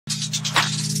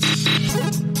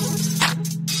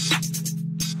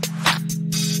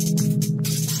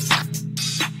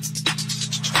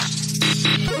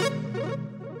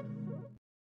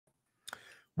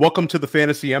Welcome to the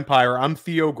Fantasy Empire. I'm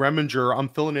Theo Gremminger. I'm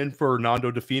filling in for Nando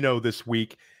Di Fino this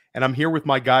week, and I'm here with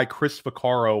my guy, Chris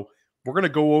Vacarro. We're going to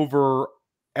go over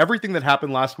everything that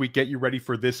happened last week, get you ready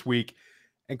for this week.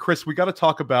 And Chris, we got to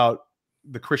talk about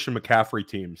the Christian McCaffrey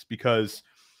teams, because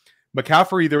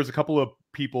McCaffrey, there was a couple of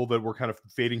people that were kind of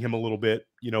fading him a little bit.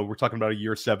 You know, we're talking about a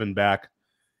year 7 back,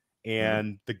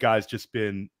 and the guy's just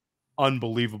been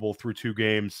unbelievable through 2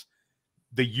 games.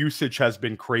 The usage has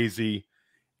been crazy.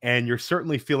 And you're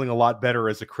certainly feeling a lot better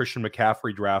as a Christian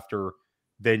McCaffrey drafter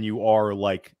than you are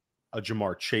like a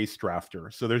Ja'Marr Chase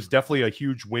drafter. So there's definitely a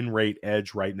huge win rate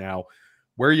edge right now.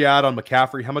 Where are you at on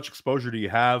McCaffrey? How much exposure do you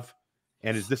have?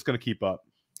 And is this going to keep up?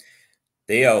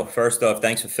 Theo, first off,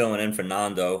 thanks for filling in for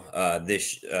Nando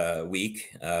this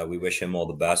week. We wish him all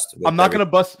the best. I'm not going to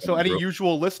bust. So any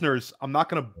usual listeners, I'm not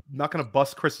going to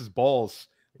bust Chris's balls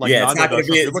like Nando does.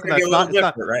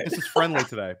 Right? This is friendly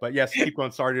today. But yes, keep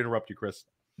going. Sorry to interrupt you, Chris.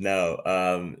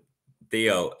 No,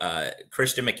 Theo,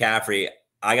 Christian McCaffrey,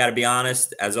 I got to be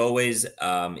honest, as always,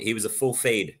 he was a full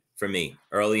fade for me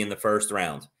early in the first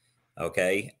round.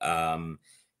 Okay.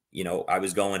 You know, I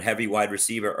was going heavy wide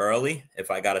receiver early. If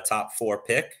I got a top 4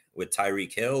 pick with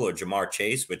Tyreek Hill or Ja'Marr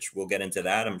Chase, which we'll get into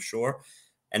that, I'm sure.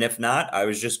 And if not, I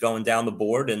was just going down the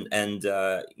board and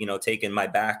you know, taking my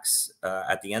backs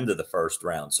at the end of the first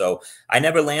round. So I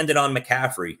never landed on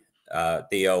McCaffrey,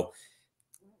 Theo.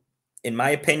 In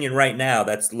my opinion, right now,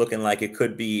 that's looking like it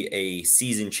could be a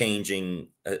season-changing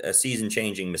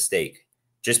mistake,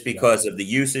 just because of the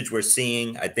usage we're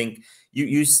seeing. I think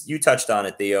you touched on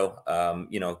it, Theo.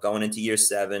 You know, going into year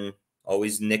 7,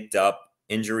 always nicked up,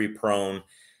 injury prone,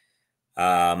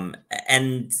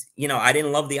 and you know, I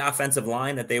didn't love the offensive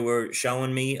line that they were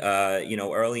showing me. You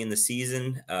know, early in the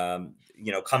season,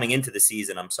 you know, coming into the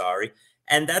season, I'm sorry.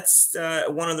 And that's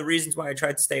one of the reasons why I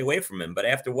tried to stay away from him. But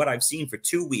after what I've seen for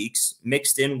 2 weeks,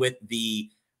 mixed in with the,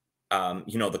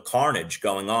 you know, the carnage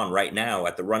going on right now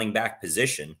at the running back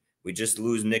position, we just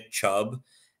lose Nick Chubb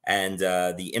and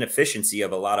the inefficiency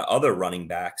of a lot of other running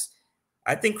backs.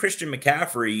 I think Christian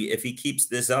McCaffrey, if he keeps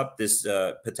this up, this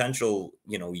potential,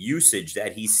 you know, usage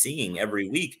that he's seeing every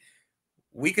week,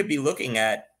 we could be looking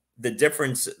at the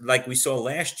difference like we saw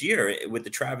last year with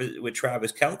Travis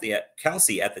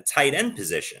Kelce at the tight end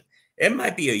position. It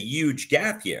might be a huge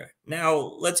gap here. Now,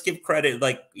 let's give credit,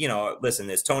 like, you know, listen,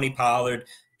 there's Tony Pollard,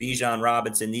 Bijan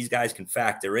Robinson, these guys can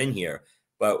factor in here.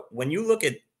 But when you look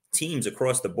at teams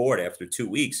across the board after 2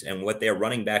 weeks and what their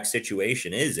running back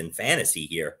situation is in fantasy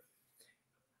here,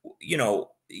 you know,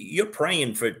 you're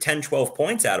praying for 10, 12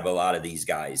 points out of a lot of these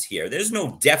guys here. There's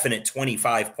no definite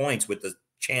 25 points with the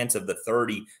chance of the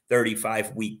 30,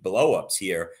 35 week blowups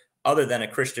here, other than a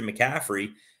Christian McCaffrey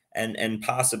and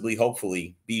possibly,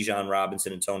 hopefully, Bijan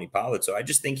Robinson and Tony Pollard. So I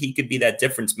just think he could be that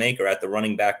difference maker at the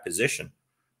running back position.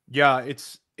 Yeah,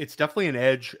 it's definitely an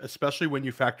edge, especially when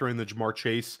you factor in the Ja'Marr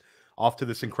Chase off to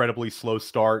this incredibly slow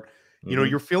start. You know,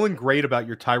 you're feeling great about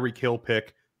your Tyreek Hill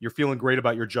pick. You're feeling great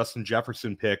about your Justin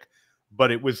Jefferson pick.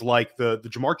 But it was like the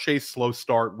Ja'Marr Chase slow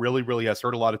start really, really has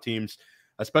hurt a lot of teams,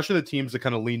 especially the teams that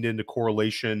kind of leaned into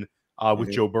correlation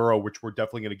with Joe Burrow, which we're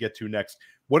definitely going to get to next.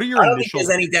 What are your initial... I don't think there's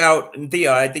any doubt,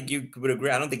 Theo, I think you would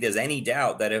agree. I don't think there's any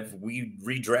doubt that if we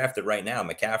redrafted right now,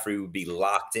 McCaffrey would be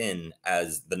locked in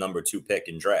as the number 2 pick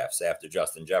in drafts after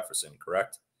Justin Jefferson,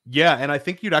 correct? Yeah, and I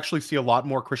think you'd actually see a lot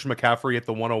more Christian McCaffrey at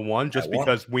the 101 just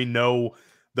because we know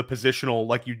the positional,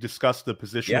 like you discussed, the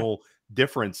positional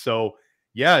difference. So,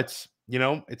 yeah, it's, you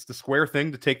know, it's the square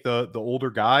thing to take the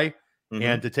older guy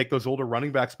and to take those older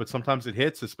running backs, but sometimes it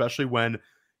hits, especially when,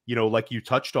 you know, like you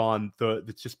touched on,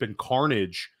 it's just been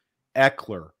carnage.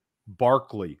 Eckler,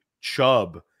 Barkley,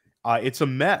 Chubb. It's a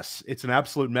mess. It's an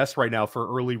absolute mess right now for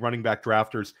early running back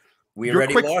drafters. We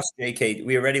already lost J.K.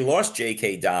 We already lost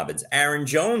J.K. Dobbins. Aaron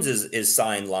Jones is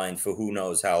sidelined for who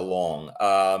knows how long.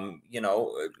 You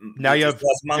know, now you have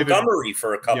lost Montgomery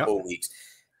for a couple of weeks.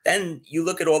 Then you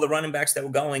look at all the running backs that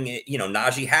were going. You know,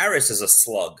 Najee Harris is a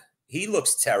slug. He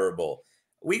looks terrible.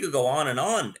 We could go on and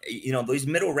on. You know, these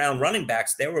middle round running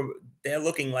backs, they're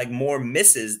looking like more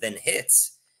misses than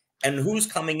hits. And who's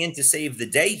coming in to save the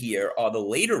day here are the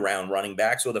later round running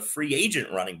backs or the free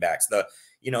agent running backs.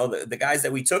 You know, the guys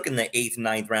that we took in the 8th,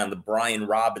 9th round, the Brian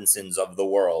Robinsons of the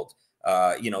world.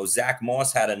 You know, Zach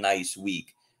Moss had a nice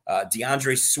week.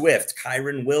 DeAndre Swift,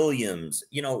 Kyren Williams,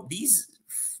 you know, these,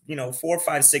 you know, 4,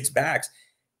 5, 6 backs.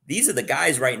 These are the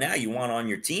guys right now you want on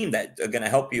your team that are going to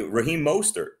help you. Raheem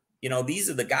Mostert, you know, these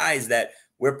are the guys that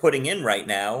we're putting in right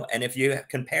now. And if you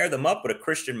compare them up with a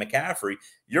Christian McCaffrey,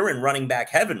 you're in running back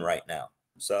heaven right now.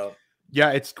 So,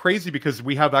 yeah, it's crazy because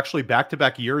we have actually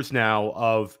back-to-back years now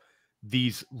of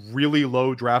these really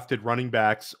low drafted running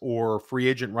backs or free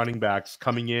agent running backs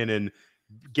coming in and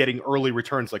getting early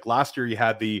returns. Like last year, you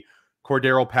had the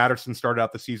Cordero Patterson started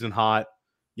out the season hot.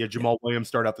 Yeah, Jamal Williams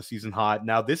started out the season hot.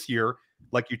 Now this year,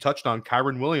 like you touched on,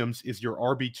 Kyren Williams is your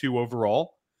RB2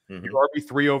 overall. Your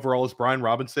RB3 overall is Brian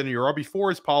Robinson. And your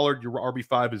RB4 is Pollard. Your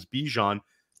RB5 is Bijan.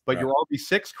 But your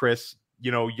RB6, Chris, you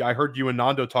know, I heard you and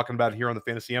Nando talking about it here on the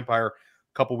Fantasy Empire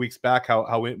a couple weeks back,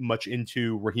 how much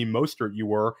into Raheem Mostert you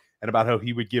were and about how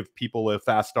he would give people a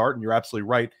fast start. And you're absolutely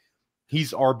right.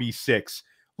 He's RB6.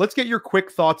 Let's get your quick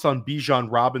thoughts on Bijan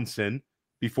Robinson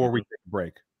before we take a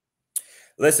break.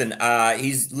 Listen,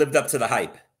 he's lived up to the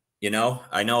hype. You know,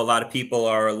 I know a lot of people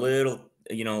are a little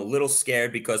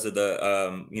scared because of the,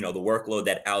 the workload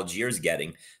that Algiers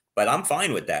getting, but I'm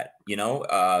fine with that. You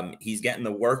know, he's getting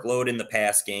the workload in the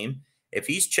pass game. If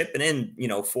he's chipping in,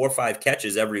 4 or 5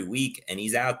 catches every week and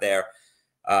he's out there,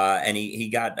 and he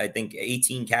got, I think,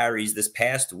 18 carries this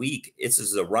past week. This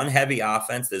is a run heavy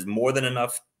offense. There's more than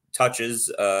enough touches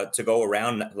to go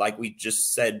around. Like we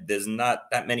just said, there's not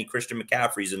that many Christian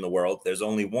McCaffreys in the world. There's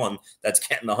only one that's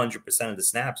getting 100% of the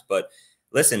snaps. But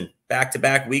listen,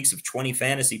 back-to-back weeks of 20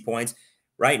 fantasy points.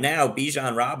 Right now,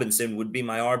 Bijan Robinson would be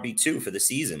my RB2 for the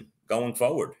season going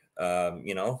forward.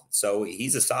 So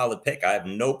he's a solid pick. I have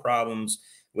no problems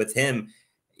with him.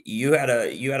 You had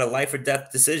a life or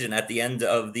death decision at the end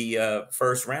of the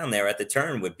first round there at the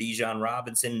turn with Bijan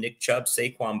Robinson, Nick Chubb,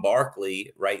 Saquon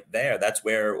Barkley right there. That's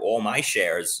where all my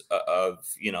shares of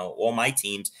all my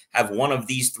teams have one of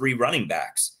these 3 running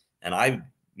backs. And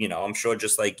I'm sure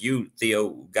just like you, Theo,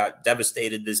 got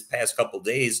devastated this past couple of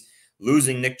days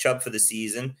losing Nick Chubb for the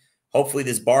season. Hopefully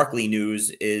this Barkley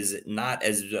news is not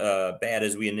as bad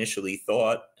as we initially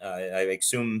thought. I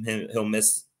assume he'll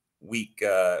miss week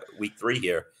 3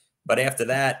 here. But after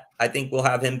that, I think we'll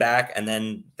have him back, and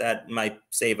then that might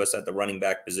save us at the running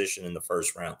back position in the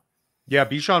first round. Yeah,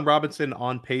 Bijan Robinson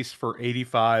on pace for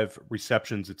 85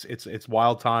 receptions. It's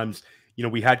wild times. You know,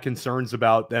 we had concerns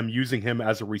about them using him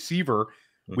as a receiver.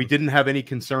 We didn't have any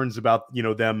concerns about,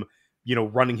 them,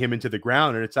 running him into the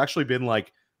ground. And it's actually been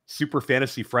like super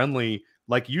fantasy friendly.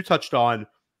 Like you touched on,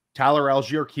 Tyler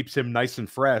Algier keeps him nice and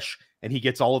fresh, and he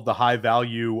gets all of the high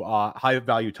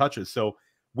value touches. So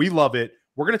we love it.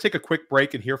 We're going to take a quick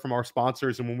break and hear from our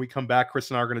sponsors. And when we come back, Chris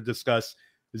and I are going to discuss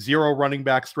zero running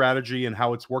back strategy and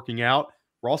how it's working out.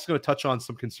 We're also going to touch on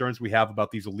some concerns we have about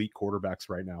these elite quarterbacks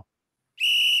right now.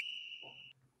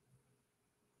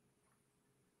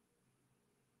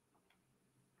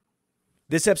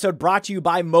 This episode brought to you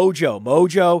by Mojo.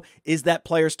 Mojo is that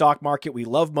player stock market. We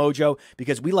love Mojo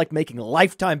because we like making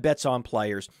lifetime bets on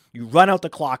players. You run out the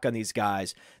clock on these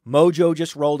guys. Mojo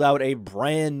just rolled out a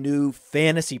brand new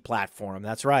fantasy platform.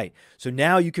 That's right. So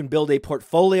now you can build a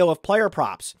portfolio of player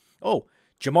props. Oh,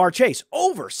 Jamar Chase,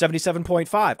 over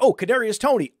 77.5. Oh, Kadarius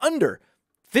Toney, under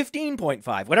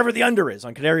 15.5. Whatever the under is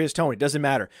on Kadarius Toney, doesn't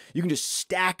matter. You can just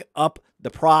stack up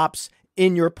the props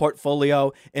in your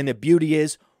portfolio. And the beauty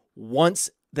is, once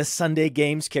the Sunday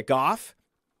games kick off,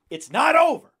 it's not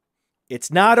over. It's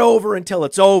not over until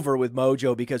it's over with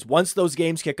Mojo, because once those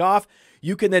games kick off,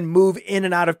 you can then move in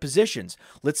and out of positions.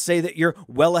 Let's say that you're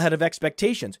well ahead of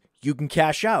expectations. You can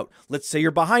cash out. Let's say you're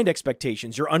behind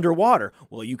expectations. You're underwater.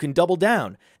 Well, you can double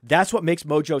down. That's what makes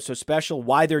Mojo so special,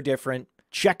 why they're different.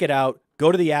 Check it out.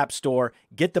 Go to the App Store,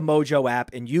 get the Mojo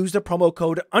app, and use the promo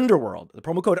code UNDERWORLD. The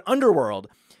promo code UNDERWORLD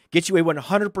gets you a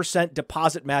 100%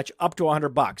 deposit match up to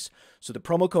 $100. So the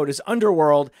promo code is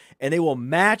UNDERWORLD, and they will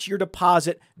match your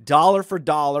deposit dollar for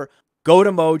dollar. Go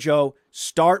to Mojo,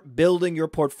 start building your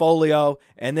portfolio,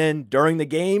 and then during the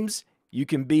games, you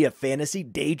can be a fantasy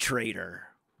day trader.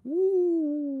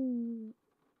 Woo.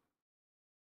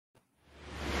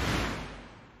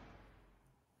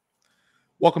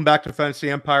 Welcome back to Fantasy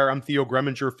Empire. I'm Theo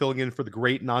Gremminger, filling in for the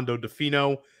great Nando Di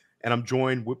Fino, and I'm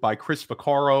joined by Chris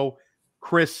Vacarro.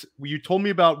 Chris, you told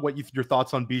me about your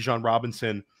thoughts on Bijan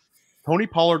Robinson. Tony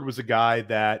Pollard was a guy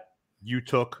that you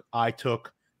took, I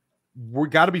took. We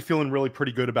got to be feeling really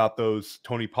pretty good about those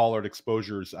Tony Pollard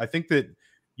exposures. I think that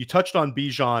you touched on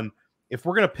Bijan. If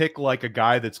we're going to pick like a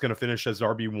guy that's going to finish as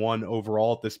RB1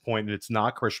 overall at this point, and it's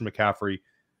not Christian McCaffrey,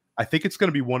 I think it's going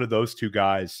to be one of those two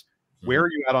guys. Where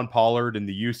are you at on Pollard and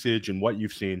the usage and what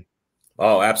you've seen?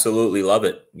 Oh, absolutely love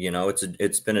it.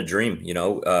 It's been a dream,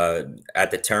 at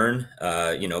the turn,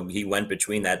 he went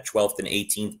between that 12th and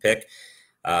 18th pick.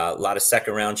 A lot of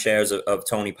second round shares of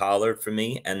Tony Pollard for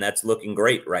me. And that's looking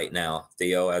great right now,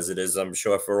 Theo, as it is, I'm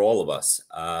sure, for all of us.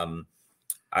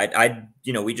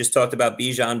 We just talked about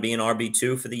Bijan being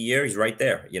RB2 for the year. He's right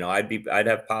there. I'd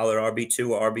have Pollard RB2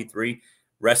 or RB3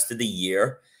 rest of the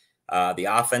year. The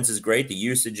offense is great. The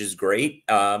usage is great.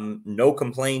 No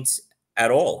complaints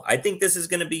at all. I think this is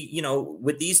going to be,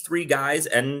 with these three guys,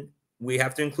 and we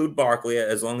have to include Barkley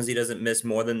as long as he doesn't miss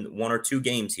more than 1 or 2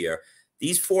 games here.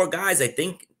 These 4 guys, I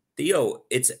think, Theo,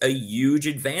 it's a huge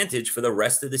advantage for the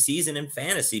rest of the season in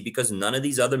fantasy because none of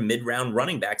these other mid-round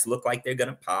running backs look like they're going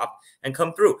to pop and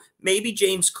come through. Maybe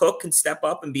James Cook can step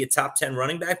up and be a top 10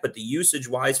 running back, but the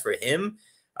usage-wise for him,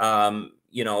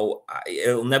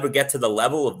 it'll never get to the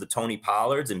level of the Tony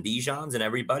Pollards and Bijans and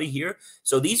everybody here.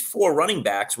 So these 4 running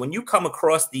backs, when you come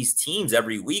across these teams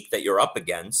every week that you're up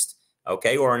against,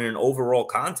 okay, or in an overall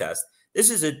contest,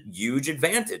 this is a huge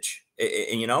advantage.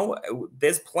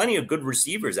 There's plenty of good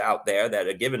receivers out there that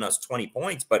are giving us 20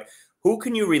 points, but who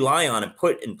can you rely on and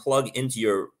put and plug into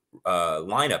your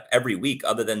lineup every week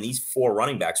other than these 4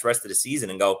 running backs rest of the season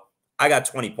and go, I got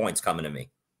 20 points coming to me,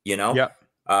 Yeah.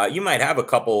 You might have a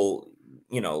couple,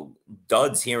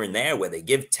 duds here and there where they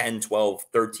give 10, 12,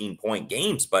 13-point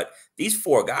games, but these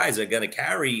 4 guys are going to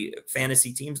carry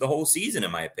fantasy teams the whole season,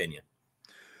 in my opinion.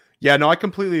 Yeah, no, I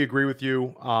completely agree with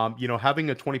you. Having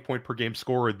a 20-point per game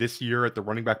scorer this year at the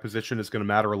running back position is going to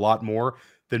matter a lot more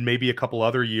than maybe a couple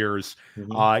other years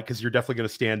because you're definitely going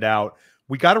to stand out.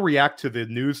 We got to react to the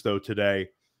news, though, today.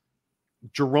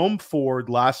 Jerome Ford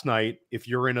last night, if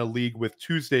you're in a league with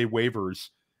Tuesday waivers,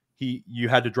 you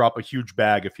had to drop a huge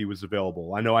bag if he was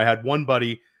available. I know I had one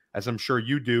buddy, as I'm sure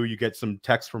you do, you get some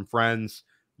texts from friends,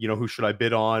 who should I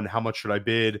bid on? How much should I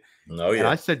bid? Oh, yeah. And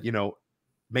I said,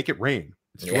 make it rain.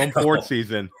 It's Jerome Ford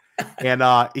season. And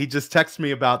he just texted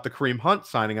me about the Kareem Hunt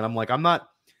signing. And I'm like,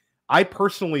 I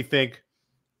personally think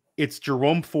it's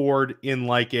Jerome Ford in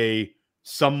like a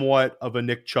somewhat of a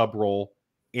Nick Chubb role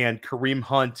and Kareem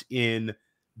Hunt in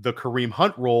the Kareem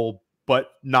Hunt role,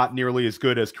 but not nearly as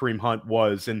good as Kareem Hunt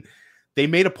was. And they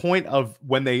made a point of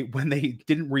when they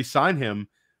didn't re-sign him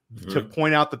to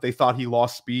point out that they thought he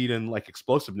lost speed and like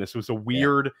explosiveness. It was a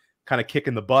weird kind of kick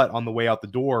in the butt on the way out the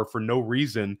door for no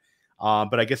reason.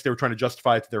 But I guess they were trying to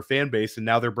justify it to their fan base, and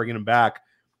now they're bringing him back.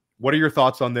 What are your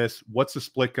thoughts on this? What's the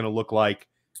split going to look like?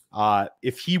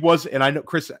 If he was, and I know,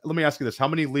 Chris, let me ask you this. How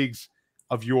many leagues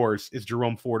of yours is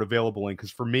Jerome Ford available in?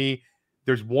 Because for me,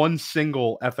 there's one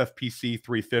single FFPC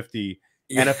 350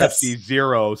 and FFC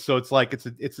 0. So it's like,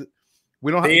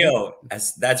 we don't have Theo,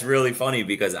 that's really funny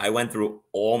because I went through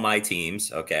all my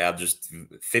teams. Okay. I've just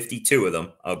 52 of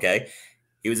them. Okay.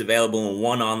 He was available in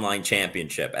one online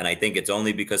championship, and I think it's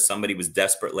only because somebody was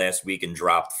desperate last week and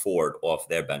dropped Ford off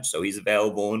their bench. So he's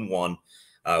available in one.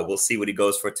 We'll see what he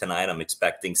goes for tonight. I'm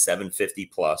expecting 750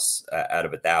 plus out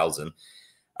of 1,000.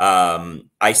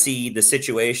 I see the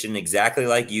situation exactly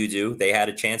like you do. They had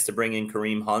a chance to bring in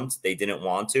Kareem Hunt. They didn't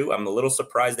want to. I'm a little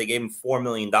surprised they gave him $4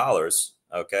 million.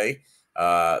 Okay.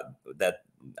 That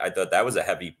I thought that was a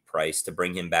heavy price to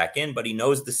bring him back in, but he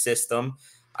knows the system.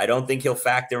 I don't think he'll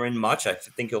factor in much. I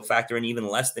think he'll factor in even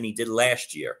less than he did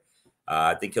last year.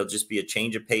 I think he'll just be a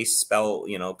change of pace spell,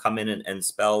 come in and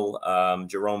spell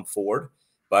Jerome Ford.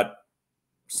 But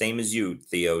same as you,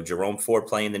 Theo, Jerome Ford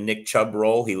playing the Nick Chubb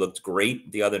role. He looked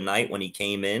great the other night when he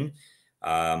came in.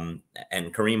 And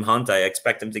Kareem Hunt, I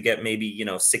expect him to get maybe,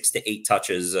 6 to 8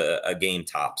 touches a game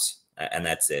tops. And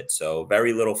that's it. So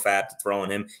very little fat to throw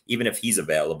in him, even if he's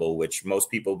available, which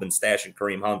most people have been stashing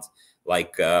Kareem Hunt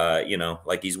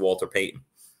like he's Walter Payton.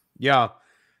 Yeah.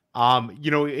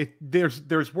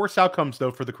 There's worse outcomes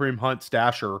though for the Kareem Hunt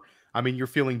stasher. I mean, you're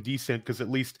feeling decent because at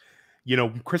least,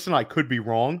 Chris and I could be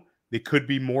wrong. It could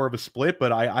be more of a split,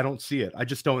 but I don't see it. I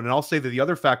just don't. And I'll say that the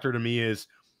other factor to me is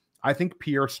I think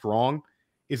Pierre Strong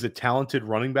is a talented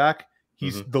running back.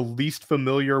 He's the least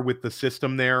familiar with the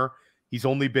system there. He's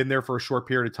only been there for a short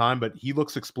period of time, but he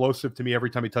looks explosive to me every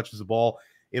time he touches the ball.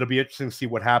 It'll be interesting to see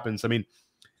what happens. I mean,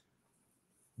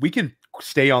 we can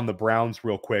stay on the Browns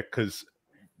real quick because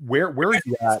where are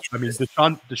you at? I mean,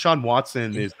 Deshaun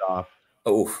Watson is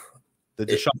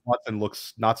Deshaun Watson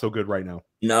looks not so good right now.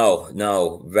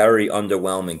 No, very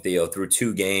underwhelming, Theo. Through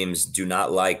 2 games,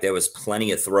 there was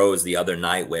plenty of throws the other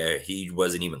night where he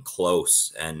wasn't even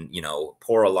close. And,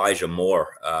 poor Elijah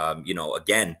Moore,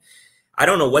 again, I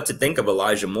don't know what to think of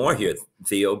Elijah Moore here,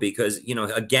 Theo, because,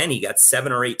 again, he got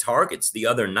 7 or 8 targets the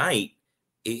other night.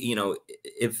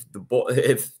 If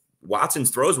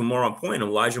Watson's throws were more on point,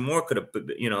 Elijah Moore could have,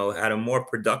 had a more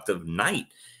productive night.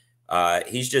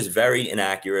 He's just very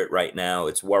inaccurate right now.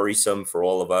 It's worrisome for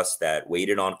all of us that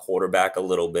waited on quarterback a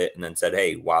little bit and then said,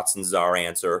 hey, Watson's our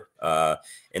answer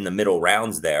in the middle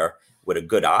rounds there with a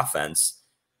good offense.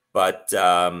 But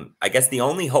I guess the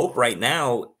only hope right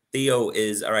now Theo,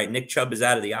 is all right. Nick Chubb is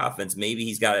out of the offense.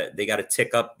 Maybe they got to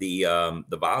tick up the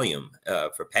volume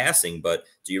for passing. But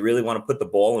do you really want to put the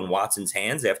ball in Watson's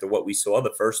hands after what we saw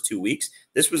the first 2 weeks?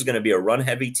 This was going to be a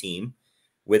run-heavy team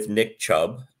with Nick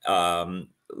Chubb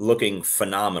looking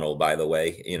phenomenal, by the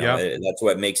way. That's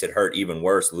what makes it hurt even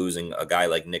worse, losing a guy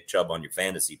like Nick Chubb on your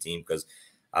fantasy team, because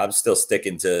I'm still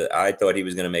sticking to, I thought he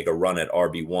was going to make a run at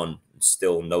RB1.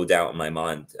 Still no doubt in my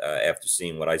mind after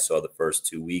seeing what I saw the first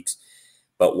 2 weeks.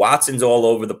 But Watson's all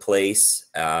over the place.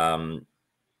 And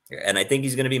I think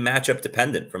he's going to be matchup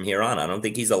dependent from here on. I don't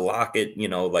think he's a lock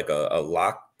like a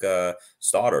lock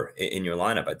starter in your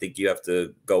lineup. I think you have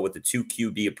to go with the 2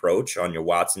 QB approach on your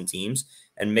Watson teams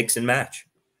and mix and match.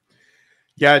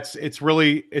 Yeah, it's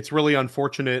really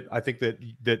unfortunate. I think that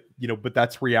but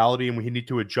that's reality, and we need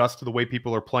to adjust to the way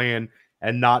people are playing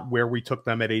and not where we took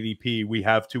them at ADP. We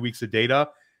have 2 weeks of data,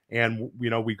 and we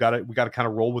got to kind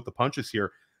of roll with the punches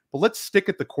here. But let's stick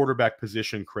at the quarterback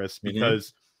position, Chris,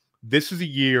 because this is a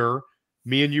year,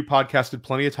 me and you podcasted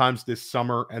plenty of times this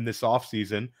summer and this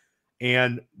offseason,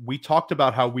 and we talked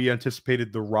about how we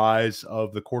anticipated the rise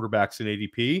of the quarterbacks in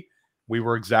ADP. We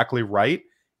were exactly right.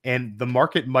 And the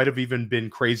market might have even been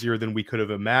crazier than we could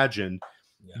have imagined.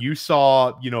 Yeah. You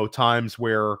saw, times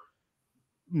where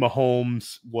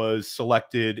Mahomes was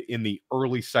selected in the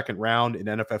early second round in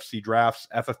NFFC drafts.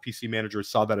 FFPC managers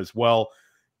saw that as well.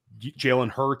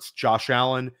 Jalen Hurts, Josh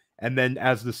Allen. And then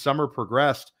as the summer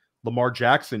progressed, Lamar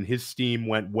Jackson, his steam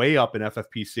went way up in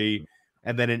FFPC.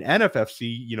 And then in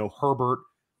NFFC, Herbert,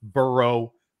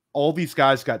 Burrow, all these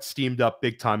guys got steamed up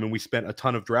big time, and we spent a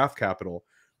ton of draft capital.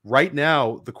 Right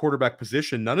now, the quarterback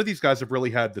position, none of these guys have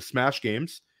really had the smash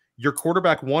games. Your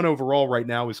quarterback 1 overall right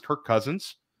now is Kirk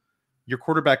Cousins. Your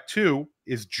quarterback 2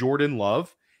 is Jordan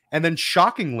Love. And then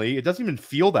shockingly, it doesn't even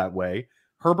feel that way.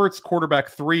 Herbert's quarterback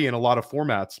 3 in a lot of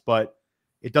formats, but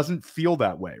it doesn't feel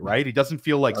that way, right? He doesn't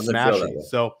feel like smashing.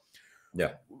 So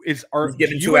yeah, he's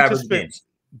giving 2 average games.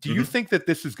 Do you think that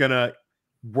this is going to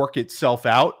work itself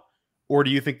out, or do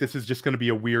you think this is just going to be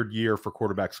a weird year for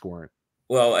quarterback scoring?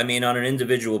 Well, I mean, on an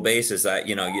individual basis, I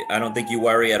don't think you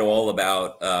worry at all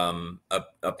about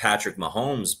a Patrick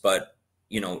Mahomes, but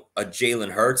a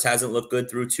Jalen Hurts hasn't looked good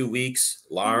through 2 weeks.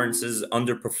 Lawrence has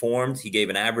underperformed. He gave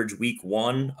an average week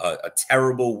 1, a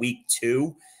terrible week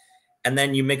 2. And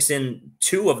then you mix in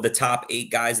 2 of the top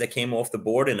 8 guys that came off the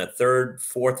board in a 3rd,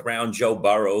 4th round Joe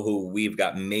Burrow, who we've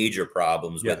got major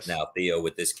problems with now, Theo,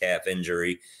 with this calf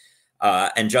injury.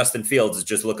 And Justin Fields is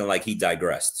just looking like he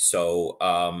digressed. So,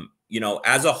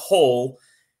 as a whole,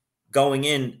 going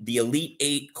in, the elite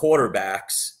 8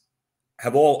 quarterbacks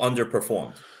have all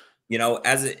underperformed.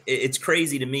 It's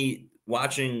crazy to me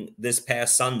watching this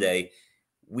past Sunday.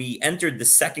 We entered the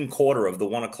second quarter of the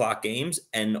 1 o'clock games,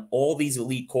 and all these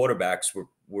elite quarterbacks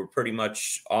were pretty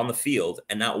much on the field,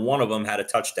 and not one of them had a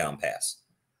touchdown pass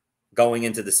going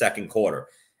into the second quarter.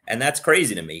 And that's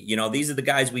crazy to me. These are the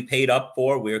guys we paid up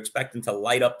for. We're expecting to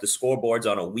light up the scoreboards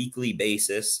on a weekly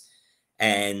basis,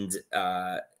 and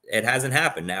it hasn't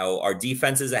happened. Now, our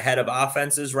defense is ahead of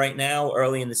offenses right now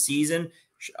early in the season.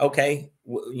 Okay,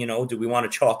 do we want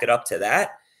to chalk it up to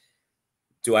that?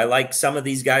 Do I like some of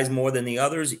these guys more than the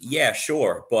others? Yeah,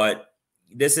 sure. But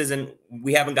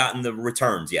we haven't gotten the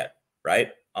returns yet, right,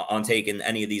 on taking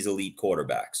any of these elite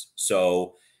quarterbacks.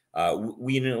 So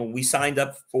we signed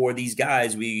up for these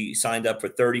guys. We signed up for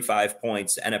 35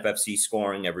 points, NFFC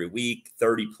scoring every week,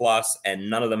 30 plus,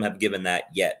 and none of them have given that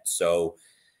yet. So,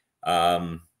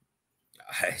 we'll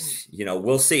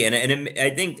see. And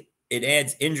I think it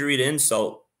adds injury to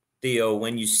insult, Theo,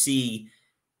 when you see,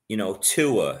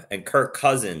 Tua and Kirk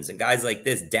Cousins and guys like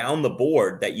this down the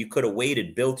board that you could have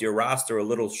waited, built your roster a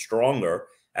little stronger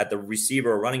at the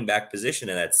receiver or running back position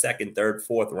in that 2nd, 3rd,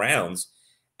 4th rounds,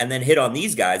 and then hit on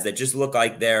these guys that just look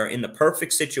like they're in the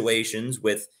perfect situations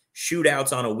with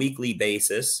shootouts on a weekly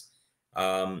basis.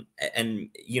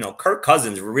 Kirk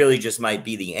Cousins really just might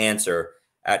be the answer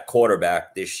at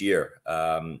quarterback this year,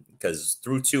 because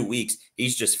through 2 weeks,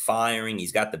 he's just firing.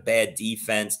 He's got the bad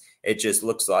defense. It just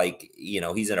looks like,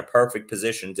 he's in a perfect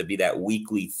position to be that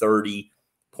weekly 30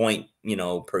 point,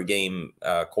 per game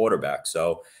quarterback.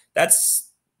 So that's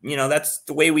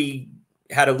the way we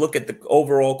had to look at the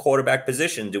overall quarterback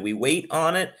position. Do we wait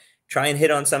on it, try and hit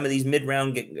on some of these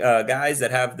mid-round guys that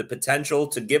have the potential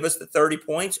to give us the 30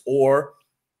 points, or,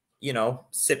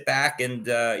 sit back and,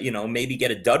 maybe get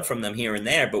a dud from them here and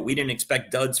there? But we didn't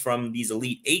expect duds from these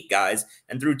elite 8 guys.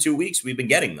 And through 2 weeks, we've been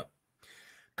getting them.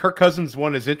 Kirk Cousins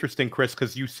one is interesting, Chris,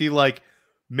 because you see like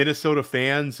Minnesota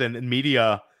fans and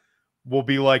media will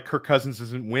be like, Kirk Cousins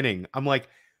isn't winning. I'm like,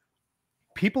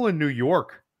 people in New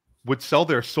York would sell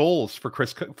their souls for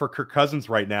Kirk Cousins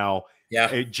right now,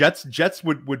 Yeah. Jets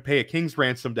would pay a king's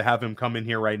ransom to have him come in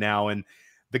here right now. And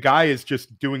the guy is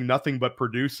just doing nothing but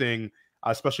producing,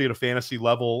 especially at a fantasy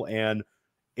level. And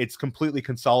it's completely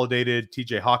consolidated.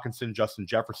 TJ Hawkinson, Justin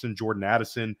Jefferson, Jordan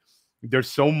Addison. There's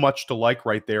so much to like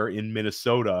right there in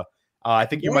Minnesota. I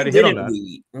think you might have hit on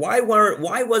that.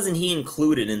 Why wasn't he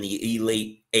included in the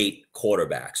elite 8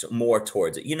 quarterbacks more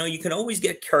towards it? You know, you can always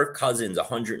get Kirk Cousins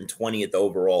 120th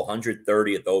overall,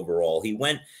 130th overall. He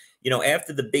went, you know,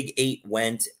 after the big 8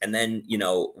 went, and then, you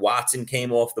know, Watson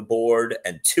came off the board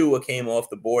and Tua came off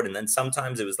the board. And then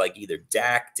sometimes it was like either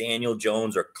Dak, Daniel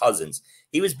Jones, or Cousins.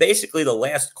 He was basically the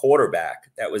last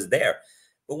quarterback that was there.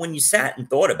 But when you sat and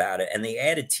thought about it, and they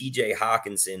added TJ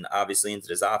Hawkinson, obviously, into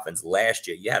this offense last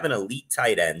year, you have an elite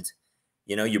tight end.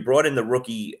 You know, you brought in the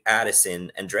rookie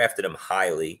Addison and drafted him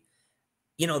highly.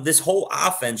 You know, this whole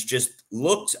offense just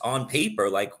looked on paper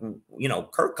like, you know,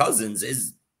 Kirk Cousins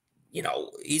is, you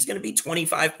know, he's going to be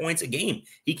 25 points a game.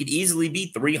 He could easily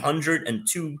be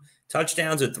 302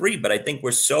 touchdowns or 3. But I think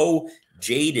we're so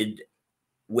jaded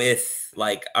with,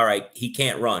 like, all right, he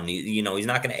can't run. You know, he's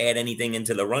not going to add anything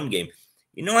into the run game.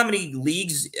 You know how many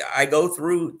leagues I go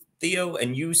through, Theo,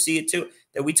 and you see it too,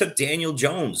 that we took Daniel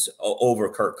Jones over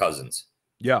Kirk Cousins.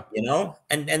 Yeah. You know,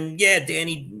 and yeah,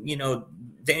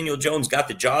 Daniel Jones got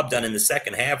the job done in the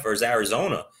second half versus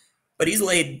Arizona, but he's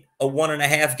laid a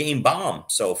 1.5 game bomb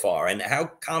so far. And how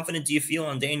confident do you feel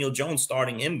on Daniel Jones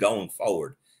starting him going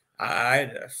forward? I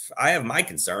have my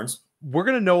concerns. We're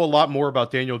going to know a lot more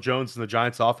about Daniel Jones and the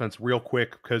Giants offense real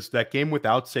quick, because that game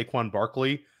without Saquon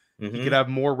Barkley, he could have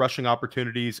more rushing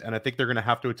opportunities, and I think they're going to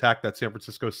have to attack that San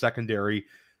Francisco secondary.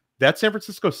 That San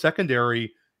Francisco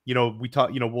secondary, you know,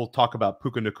 we'll talk about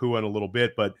Puka Nacua in a little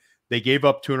bit, but they gave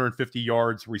up 250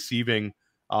 yards receiving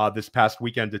this past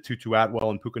weekend to Tutu Atwell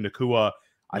and Puka Nacua.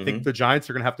 I think the Giants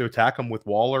are going to have to attack them with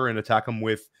Waller and attack them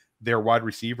with their wide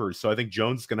receivers. So I think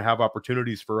Jones is going to have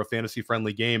opportunities for a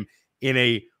fantasy-friendly game in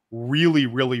a really,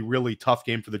 really, really tough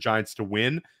game for the Giants to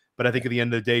win. But I think at the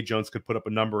end of the day, Jones could put up a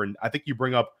number. And I think you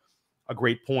bring up a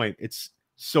great point. It's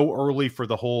so early for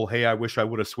the whole, hey, I wish I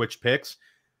would have switched picks,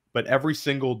 but every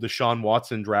single Deshaun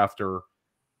Watson drafter,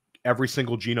 every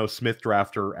single Geno Smith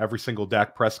drafter, every single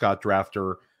Dak Prescott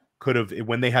drafter could have,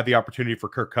 when they had the opportunity for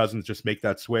Kirk Cousins, just make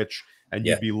that switch, and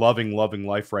you'd be loving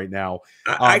life right now.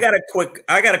 I got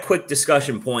a quick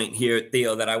discussion point here,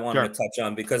 Theo, that I wanted to touch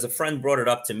on, because a friend brought it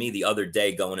up to me the other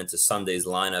day going into Sunday's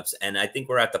lineups. And I think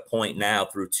we're at the point now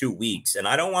through 2 weeks, and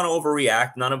I don't want to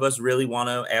overreact. None of us really want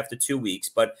to after 2 weeks,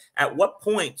 but at what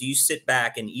point do you sit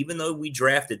back, and even though we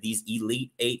drafted these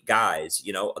elite 8 guys,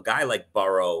 you know, a guy like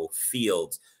Burrow,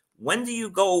 Fields, when do you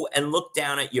go and look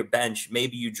down at your bench?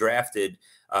 Maybe you drafted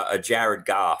a Jared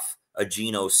Goff, a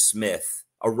Geno Smith,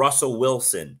 a Russell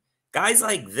Wilson, guys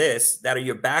like this that are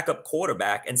your backup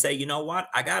quarterback, and say, you know what,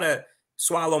 I got to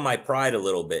swallow my pride a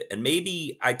little bit. And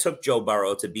maybe I took Joe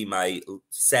Burrow to be my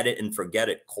set it and forget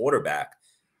it quarterback.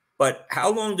 But how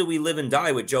long do we live and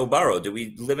die with Joe Burrow? Do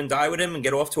we live and die with him and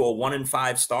get off to a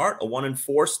 1-5 start, a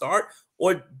 1-4 start?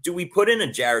 Or do we put in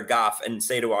a Jared Goff and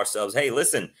say to ourselves, hey,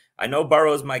 listen, I know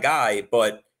Burrow's my guy,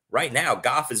 but right now,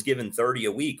 Goff is given 30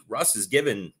 a week. Russ is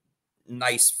given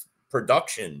nice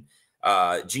production.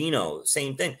 Geno,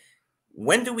 same thing.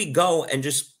 When do we go and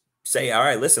just say, all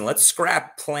right, listen, let's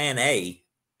scrap plan A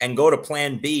and go to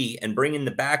plan B and bring in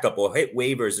the backup, or hit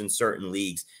waivers in certain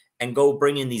leagues and go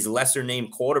bring in these lesser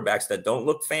named quarterbacks that don't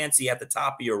look fancy at the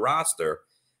top of your roster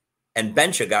and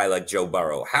bench a guy like Joe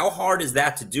Burrow? How hard is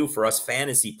that to do for us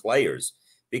fantasy players?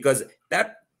 Because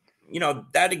that, you know,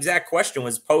 that exact question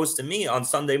was posed to me on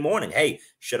Sunday morning. Hey,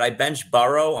 should I bench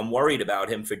Burrow? I'm worried about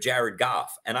him for Jared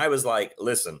Goff. And I was like,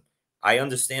 listen, I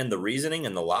understand the reasoning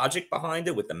and the logic behind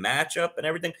it with the matchup and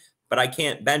everything, but I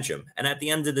can't bench him. And at the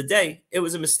end of the day, it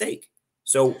was a mistake.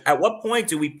 So at what point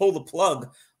do we pull the plug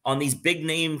on these big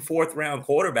name 4th-round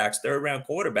quarterbacks, 3rd-round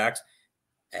quarterbacks,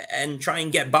 and try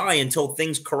and get by until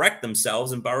things correct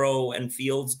themselves and Burrow and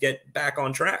Fields get back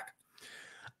on track?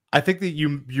 I think that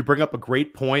you bring up a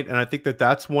great point, and I think that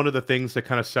that's one of the things that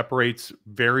kind of separates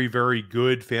very, very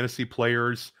good fantasy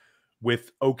players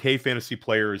with okay fantasy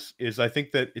players. Is I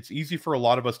think that it's easy for a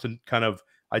lot of us to kind of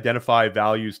identify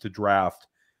values to draft.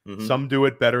 Some do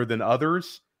it better than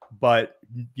others, but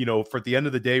you know, for the end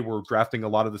of the day, we're drafting a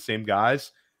lot of the same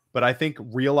guys. But I think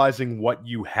realizing what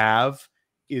you have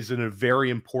is a very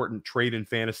important trait in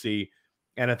fantasy,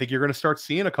 and I think you're going to start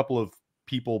seeing a couple of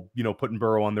people, you know, putting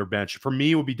Burrow on their bench. For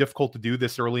me, it would be difficult to do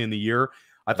this early in the year.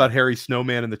 I thought Harry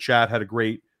Snowman in the chat had a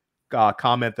great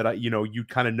comment that you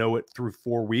kind of know it through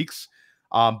 4 weeks.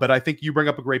 But I think you bring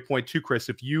up a great point too, Chris.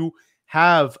 If you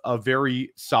have a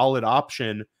very solid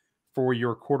option for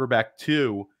your quarterback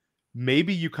 2,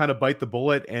 maybe you kind of bite the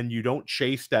bullet and you don't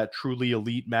chase that truly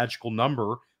elite magical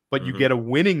number, but you get a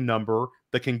winning number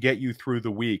that can get you through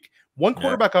the week. One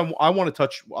quarterback I want to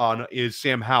touch on is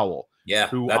Sam Howell,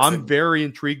 who I'm very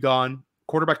intrigued on.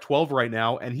 Quarterback 12 right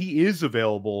now, and he is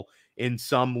available in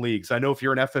some leagues. I know if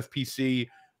you're an FFPC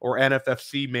or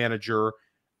NFFC manager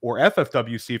or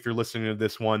FFWC, if you're listening to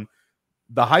this one,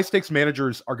 the high stakes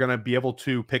managers are going to be able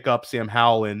to pick up Sam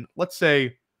Howell in, let's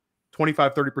say,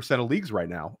 25-30% of leagues right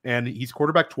now. And he's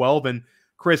quarterback 12. And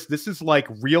Chris, this is like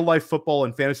real life football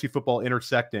and fantasy football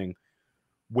intersecting,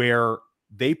 where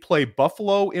they play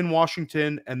Buffalo in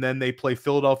Washington and then they play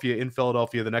Philadelphia in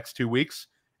Philadelphia the next 2 weeks.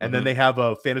 And then they have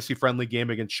a fantasy friendly game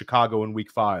against Chicago in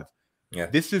week 5. Yeah.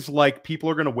 This is like people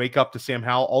are going to wake up to Sam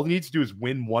Howell. All he needs to do is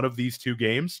win one of these 2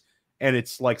 games, and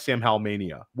it's like Sam Howell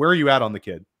mania. Where are you at on the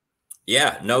kid?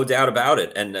 Yeah, no doubt about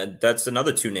it. And that's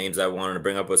another 2 names I wanted to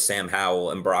bring up with Sam Howell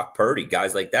and Brock Purdy,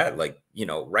 guys like that. Like, you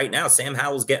know, right now, Sam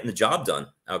Howell's getting the job done.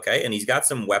 Okay. And he's got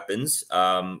some weapons.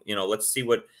 You know, let's see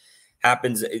what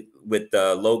happens with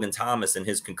Logan Thomas and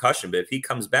his concussion. But if he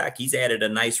comes back, he's added a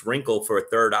nice wrinkle for a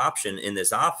third option in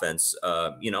this offense,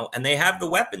 you know, and they have the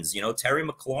weapons, you know, Terry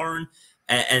McLaurin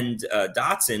and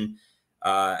Dotson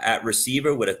at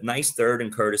receiver with a nice third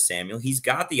and Curtis Samuel. He's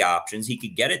got the options. He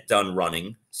could get it done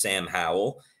running, Sam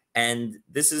Howell. And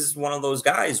this is one of those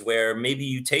guys where maybe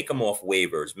you take him off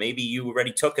waivers. Maybe you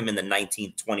already took him in the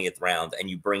 19th, 20th round and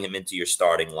you bring him into your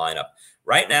starting lineup.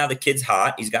 Right now, the kid's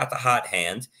hot. He's got the hot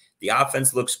hand. The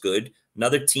offense looks good.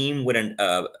 Another team with an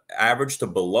average to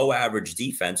below average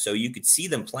defense. So you could see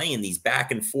them playing these back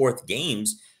and forth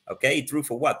games. Okay, he threw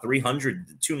for what,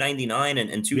 300, 299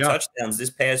 and 2 touchdowns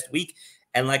this past week.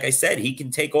 And like I said, he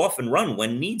can take off and run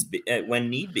when need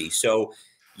be. So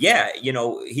yeah, you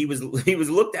know, he was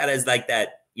looked at as like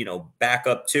that, you know,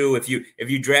 backup too. If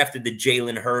you drafted the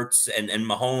Jalen Hurts and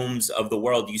Mahomes of the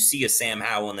world, you see a Sam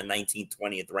Howell in the 19th,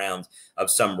 20th round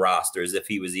of some rosters if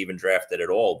he was even drafted at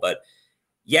all. But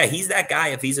yeah, he's that guy.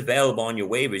 If he's available on your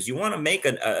waivers, you want to make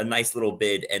a nice little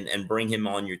bid and bring him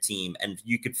on your team, and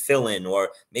you could fill in, or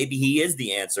maybe he is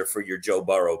the answer for your Joe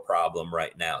Burrow problem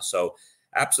right now. So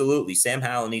absolutely, Sam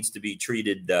Howell needs to be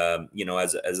treated, you know,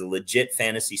 as a legit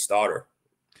fantasy starter.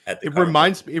 It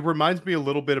reminds me a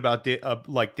little bit about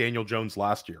like Daniel Jones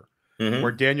last year,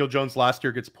 where Daniel Jones last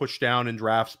year gets pushed down in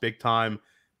drafts big time.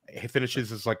 He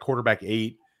finishes as like quarterback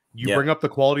 8. You bring up the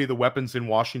quality of the weapons in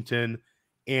Washington,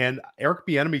 and Eric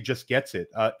Bieniemy just gets it.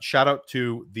 Shout out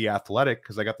to The Athletic,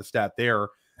 because I got the stat there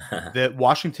that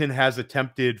Washington has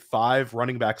attempted 5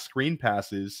 running back screen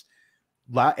passes,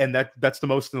 and that's the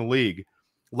most in the league.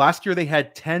 Last year they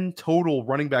had 10 total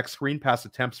running back screen pass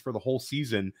attempts for the whole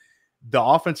season. The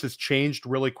offense has changed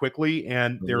really quickly,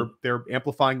 and they're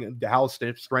amplifying the Howell's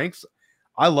strengths.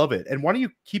 I love it. And why don't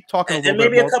you keep talking a little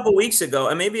bit more? A couple weeks ago,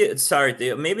 and maybe a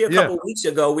couple weeks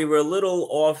ago, we were a little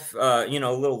off, you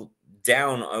know, a little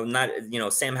down. Not, you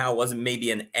know, Sam Howell wasn't maybe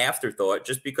an afterthought,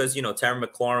 just because, you know, Terry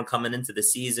McLaurin coming into the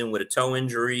season with a toe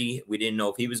injury. We didn't know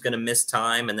if he was going to miss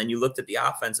time. And then you looked at the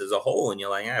offense as a whole, and you're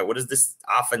like, what does this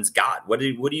offense got? What are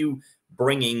you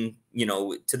bringing, you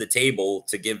know, to the table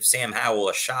to give Sam Howell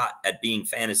a shot at being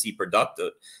fantasy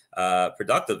productive?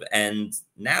 And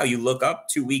now you look up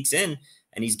 2 weeks in,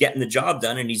 and he's getting the job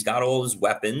done, and he's got all his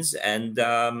weapons. And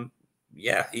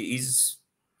yeah, he's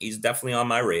definitely on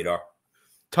my radar.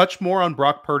 Touch more on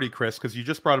Brock Purdy, Chris, because you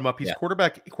just brought him up. He's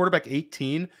quarterback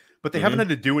 18, but they haven't had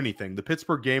to do anything. The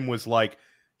Pittsburgh game was like,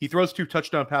 he throws 2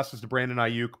 touchdown passes to Brandon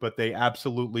Ayuk, but they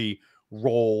absolutely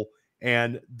roll.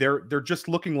 And they're just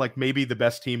looking like maybe the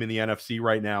best team in the NFC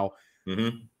right now.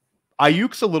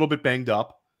 Ayuk's a little bit banged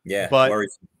up. Yeah, but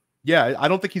yeah, I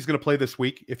don't think he's going to play this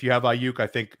week. If you have Ayuk, I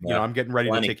think you know I'm getting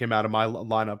ready to take him out of my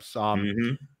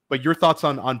lineups. But your thoughts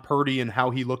on Purdy and how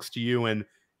he looks to you, and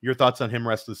your thoughts on him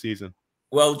rest of the season?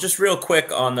 Well, just real quick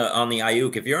on the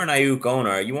Ayuk. If you're an Ayuk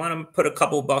owner, you want to put a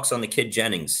couple bucks on the kid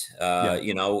Jennings.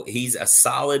 You know, he's a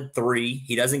solid 3.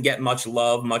 He doesn't get much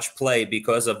love, much play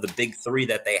because of the big 3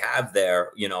 that they have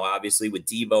there. You know, obviously with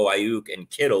Debo, Ayuk, and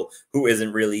Kittle, who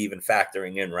isn't really even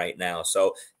factoring in right now.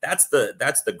 So that's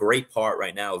the great part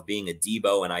right now of being a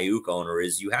Debo and Ayuk owner,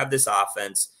 is you have this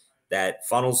offense that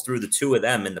funnels through the 2 of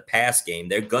them in the pass game.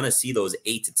 They're gonna see those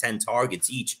 8 to 10 targets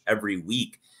each every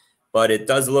week. But it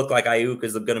does look like Ayuk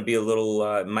is going to be a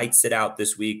little, might sit out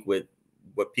this week with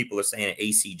what people are saying, an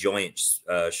AC joint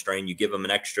strain. You give him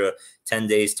an extra 10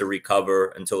 days to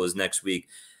recover until his next week.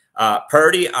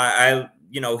 Purdy,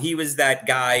 you know, he was that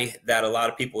guy that a lot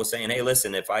of people were saying, hey,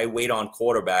 listen, if I wait on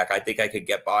quarterback, I think I could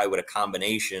get by with a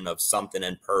combination of something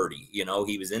and Purdy. You know,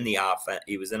 he was in the offense.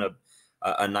 He was in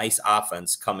a nice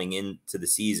offense coming into the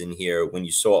season here when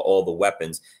you saw all the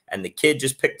weapons. And the kid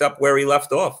just picked up where he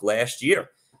left off last year.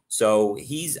 So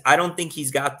I don't think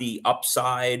he's got the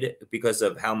upside because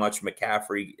of how much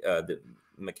McCaffrey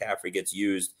gets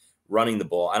used running the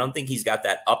ball. I don't think he's got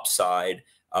that upside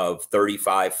of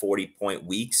 35, 40-point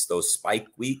weeks, those spike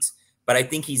weeks. But I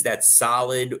think he's that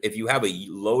solid. If you have a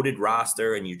loaded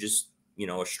roster and you just,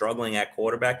 are struggling at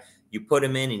quarterback, you put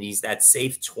him in and he's that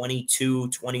safe 22,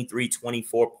 23,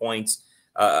 24 points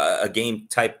a game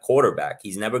type quarterback.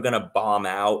 He's never going to bomb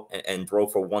out and throw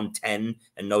for 110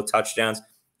 and no touchdowns.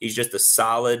 He's just a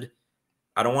solid,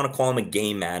 I don't want to call him a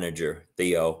game manager,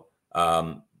 Theo.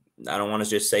 I don't want to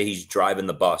just say he's driving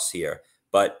the bus here,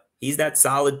 but he's that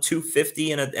solid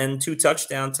 250 and 2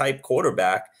 touchdown type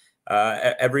quarterback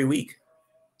every week.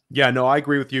 Yeah, no, I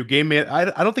agree with you.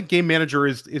 I don't think game manager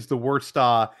is the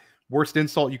worst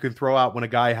insult you can throw out when a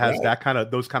guy has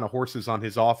those kind of horses on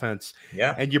his offense.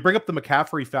 Yeah. And you bring up the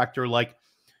McCaffrey factor, like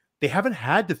they haven't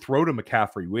had to throw to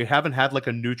McCaffrey. We haven't had like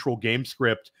a neutral game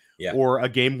script or a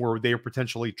game where they are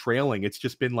potentially trailing. It's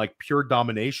just been like pure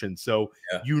domination. So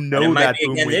that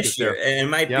boom week this year, and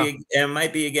it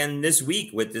might be again this week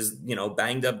with this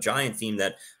banged up Giant team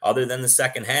that, other than the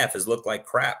second half, has looked like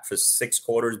crap for 6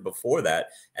 quarters before that,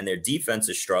 and their defense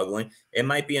is struggling. It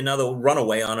might be another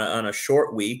runaway on a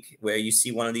short week where you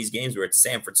see one of these games where it's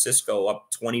San Francisco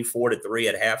up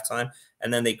 24-3 at halftime,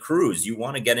 and then they cruise. You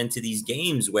want to get into these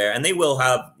games where, and they will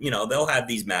have, they'll have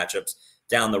these matchups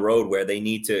down the road where they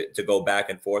need to go back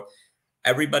and forth.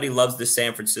 Everybody loves the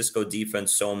San Francisco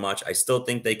defense so much. I still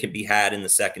think they can be had in the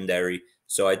secondary.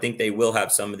 So I think they will have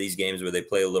some of these games where they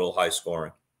play a little high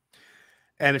scoring.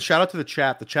 And a shout out to the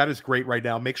chat. The chat is great right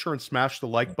now. Make sure and smash the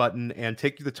like button and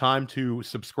take the time to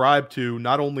subscribe to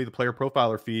not only the Player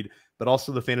Profiler feed, but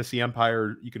also the Fantasy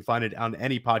Empire. You can find it on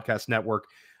any podcast network.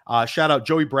 Shout out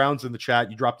Joey Brown's in the chat.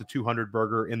 You dropped a 200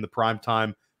 burger in the prime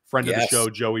time. Friend of the show,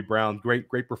 Joey Brown.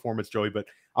 Great performance, Joey. But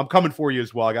I'm coming for you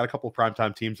as well. I got a couple of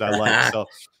primetime teams I like. So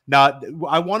now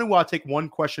I want to take one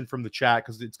question from the chat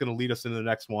because it's going to lead us into the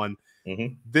next one.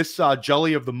 This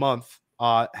Jelly of the Month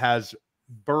has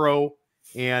Burrow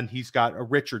and he's got a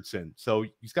Richardson. So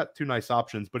he's got 2 nice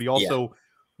options, but he also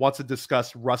wants to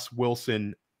discuss Russ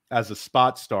Wilson as a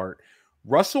spot start.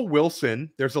 Russell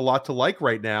Wilson, there's a lot to like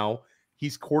right now.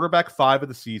 He's quarterback 5 of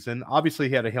the season. Obviously,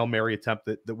 he had a Hail Mary attempt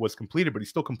that was completed, but he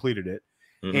still completed it.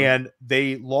 And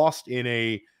they lost in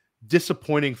a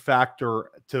disappointing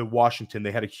factor to Washington.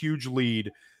 They had a huge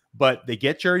lead, but they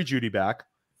get Jerry Jeudy back.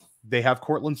 They have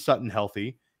Cortland Sutton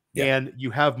healthy. And you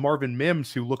have Marvin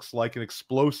Mims, who looks like an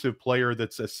explosive player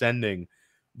that's ascending.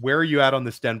 Where are you at on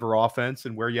this Denver offense,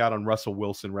 and where are you at on Russell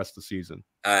Wilson rest of the season?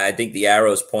 I think the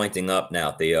arrow's pointing up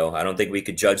now, Theo. I don't think we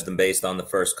could judge them based on the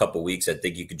first couple weeks. I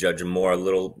think you could judge them more a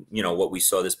little, what we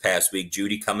saw this past week.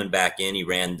 Jeudy coming back in. He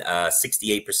ran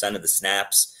 68% of the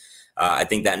snaps. I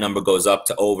think that number goes up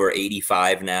to over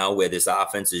 85 now, where this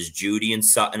offense is Jeudy and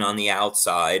Sutton on the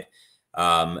outside.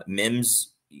 Mims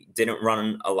didn't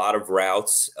run a lot of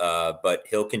routes, but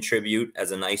he'll contribute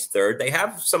as a nice third. They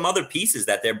have some other pieces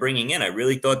that they're bringing in. I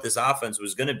really thought this offense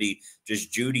was going to be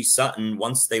just Jeudy, Sutton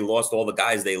once they lost all the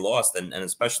guys they lost, and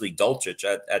especially Dulcich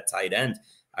at tight end.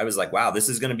 I was like, wow, this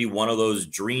is going to be one of those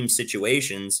dream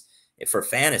situations for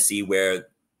fantasy where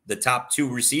the top 2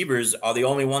 receivers are the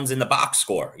only ones in the box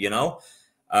score,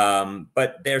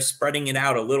 but they're spreading it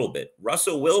out a little bit.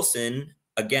 Russell Wilson,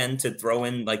 again, to throw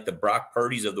in like the Brock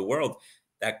Purdy's of the world,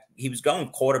 that he was going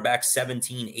quarterback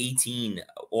 17, 18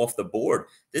 off the board.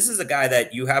 This is a guy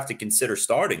that you have to consider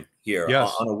starting here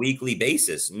on a weekly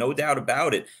basis. No doubt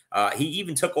about it. He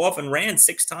even took off and ran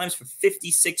 6 times for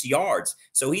 56 yards.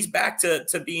 So he's back to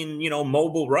being,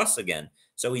 mobile Russ again.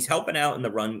 So he's helping out in the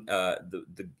run,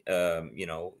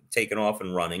 taking off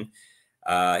and running.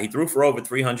 He threw for over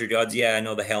 300 yards. Yeah, I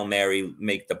know the Hail Mary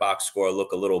make the box score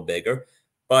look a little bigger,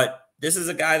 but this is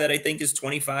a guy that I think is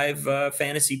 25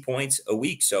 fantasy points a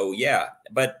week. So yeah,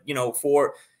 but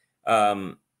for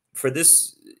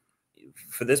this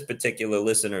particular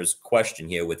listener's question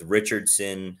here with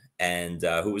Richardson and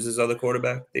who was his other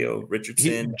quarterback? Theo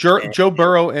Richardson, Joe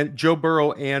Burrow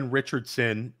and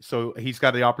Richardson. So he's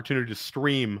got the opportunity to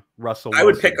stream Russell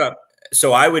Wilson.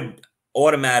 I would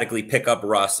automatically pick up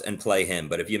Russ and play him.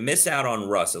 But if you miss out on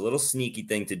Russ, a little sneaky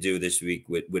thing to do this week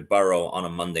with Burrow on a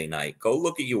Monday night, go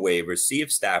look at your waivers, see if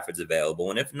Stafford's available.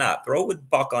 And if not, throw with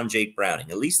Buck on Jake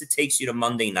Browning. At least it takes you to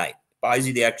Monday night, buys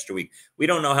you the extra week. We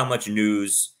don't know how much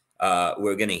news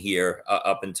we're going to hear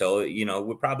up until,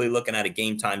 we're probably looking at a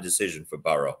game time decision for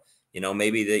Burrow.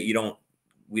 Maybe that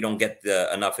we don't get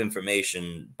enough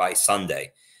information by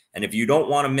Sunday. And if you don't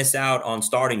want to miss out on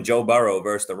starting Joe Burrow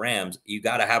versus the Rams, you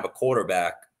got to have a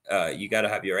quarterback. You got to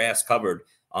have your ass covered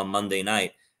on Monday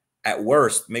night. At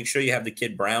worst, make sure you have the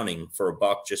kid Browning for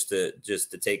 $1 just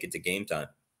to take it to game time.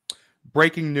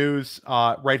 Breaking news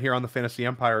right here on the Fantasy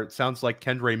Empire. It sounds like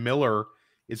Kendre Miller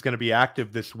is going to be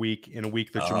active this week in a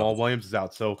week that Jamal Williams is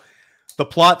out. So the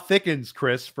plot thickens,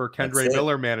 Chris, for Kendre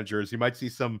Miller managers. You might see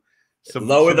some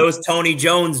lower those Tony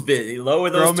Jones bids.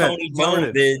 Lower those Tony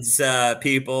Jones bids,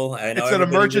 people. I know it's an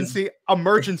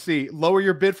emergency. Lower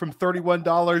your bid from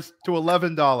 $31 to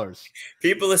 $11.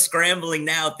 People are scrambling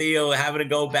now, Theo, having to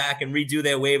go back and redo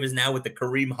their waivers now with the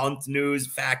Kareem Hunt news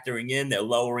factoring in. They're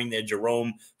lowering their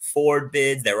Jerome Ford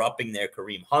bids. They're upping their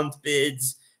Kareem Hunt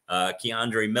bids.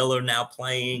 Kendre Miller now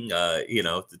playing.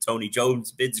 The Tony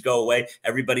Jones bids go away.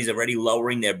 Everybody's already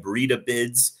lowering their Breida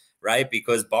bids. Right,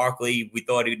 because Barkley, we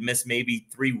thought he'd miss maybe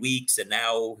 3 weeks, and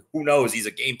now who knows? He's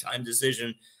a game time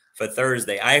decision for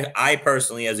Thursday. I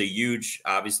personally, as a huge,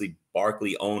 obviously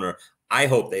Barkley owner, I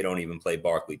hope they don't even play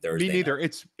Barkley Thursday. Me neither.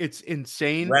 It's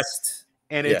insane. Rest,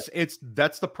 and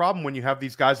that's the problem when you have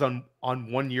these guys on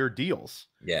 1-year deals.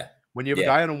 Yeah, when you have a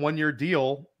guy on a 1-year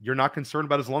deal, you're not concerned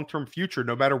about his long-term future,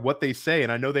 no matter what they say.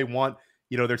 And I know they want,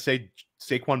 they're saying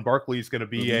Saquon Barkley is going to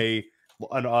be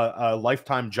a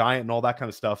lifetime giant and all that kind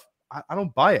of stuff. I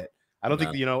don't buy it. I don't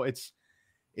think it's.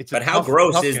 But how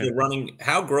gross is the running?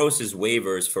 How gross is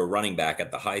waivers for running back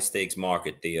at the high stakes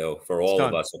market, Theo? For all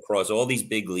of us across all these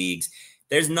big leagues,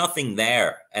 there's nothing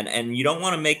there, and you don't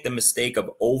want to make the mistake of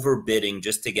overbidding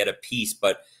just to get a piece.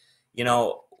 But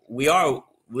we are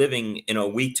living in a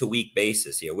week-to-week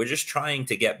basis here. We're just trying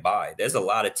to get by. There's a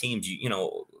lot of teams. We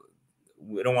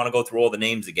don't want to go through all the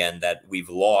names again that we've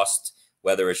lost,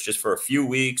 whether it's just for a few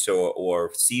weeks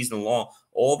or season long.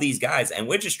 All these guys, and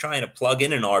we're just trying to plug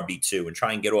in an RB2 and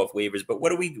try and get off waivers. But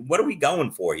what are we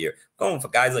going for here? Going for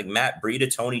guys like Matt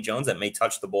Breida, Tony Jones that may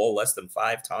touch the ball less than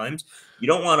 5 times. You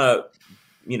don't want to,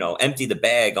 empty the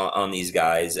bag on these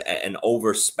guys and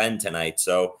overspend tonight.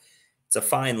 So it's a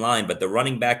fine line. But the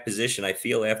running back position, I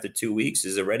feel after 2 weeks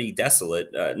is already desolate.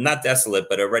 Not desolate,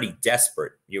 but already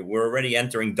desperate. We're already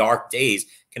entering dark days.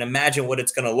 Can imagine what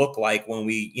it's going to look like when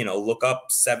we, look up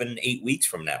 7-8 weeks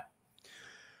from now.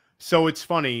 So it's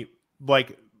funny,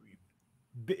 like,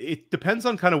 it depends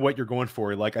on kind of what you're going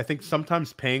for. Like, I think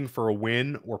sometimes paying for a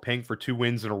win or paying for 2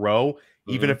 wins in a row,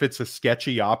 even if it's a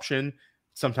sketchy option,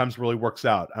 sometimes really works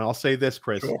out. And I'll say this,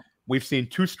 Chris, we've seen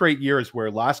 2 straight years where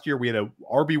last year we had a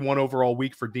RB1 overall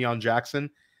week for Deion Jackson.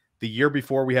 The year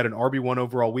before we had an RB1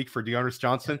 overall week for Dearness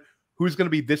Johnson. Who's going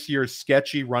to be this year's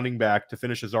sketchy running back to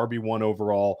finish as RB1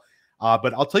 overall?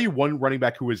 But I'll tell you one running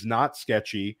back who is not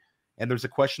sketchy, and there's a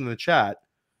question in the chat.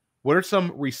 What are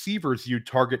some receivers you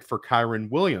target for Kyren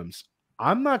Williams?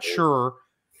 I'm not sure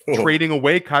trading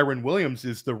away Kyren Williams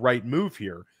is the right move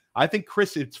here. I think,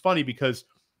 Chris, it's funny because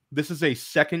this is a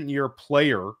second-year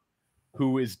player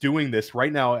who is doing this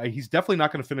right now. He's definitely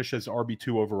not going to finish as RB2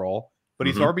 overall, but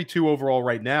he's RB2 overall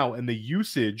right now, and his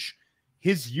usage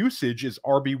is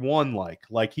RB1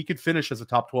 like he could finish as a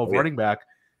top 12 running back.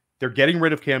 They're getting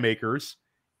rid of Cam Akers,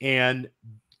 and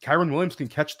Kyren Williams can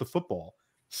catch the football.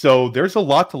 So there's a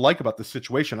lot to like about this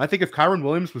situation. I think if Kyren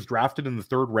Williams was drafted in the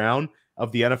 3rd round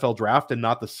of the NFL draft and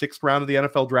not the 6th round of the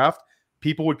NFL draft,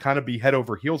 people would kind of be head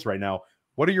over heels right now.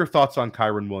 What are your thoughts on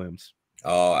Kyren Williams?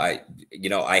 Oh, I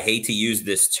hate to use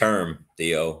this term,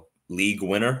 Theo, league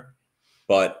winner,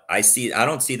 but I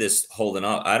don't see this holding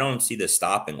up. I don't see this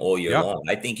stopping all year long.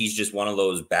 I think he's just one of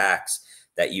those backs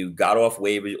that you got off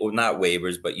waivers, or not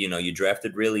waivers, but you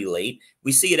drafted really late.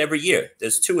 We see it every year.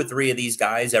 There's 2 or 3 of these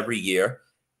guys every year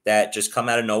that just come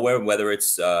out of nowhere, whether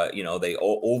it's, they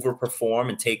overperform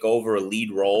and take over a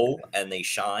lead role and they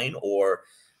shine, or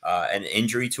an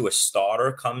injury to a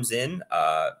starter comes in,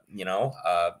 a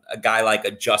guy like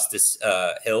a Justice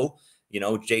Hill,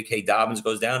 J.K. Dobbins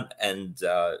goes down and,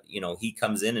 he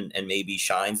comes in and maybe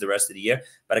shines the rest of the year.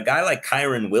 But a guy like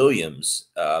Kyren Williams,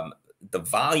 the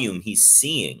volume he's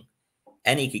seeing,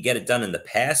 and he could get it done in the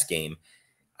pass game,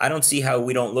 I don't see how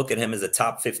we don't look at him as a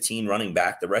top 15 running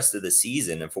back the rest of the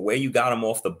season. And for where you got him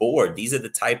off the board, these are the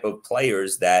type of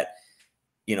players that,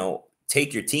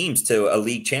 take your teams to a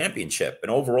league championship, an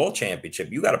overall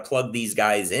championship. You got to plug these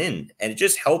guys in, and it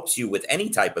just helps you with any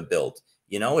type of build.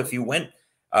 If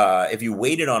you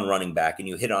waited on running back and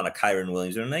you hit on a Kyren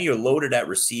Williams, and now you're loaded at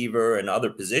receiver and other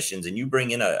positions, and you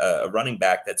bring in a running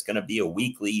back that's going to be a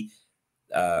weekly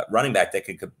running back that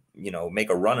could make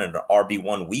a run in an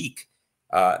RB1 week.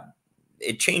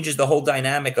 It changes the whole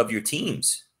dynamic of your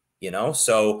teams,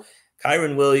 So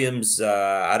Kyren Williams,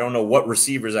 I don't know what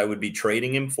receivers I would be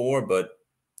trading him for, but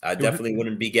I definitely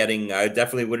wouldn't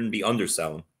be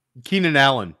underselling. Keenan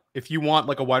Allen. If you want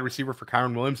like a wide receiver for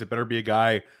Kyren Williams, it better be a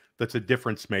guy that's a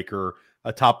difference maker,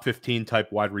 a top 15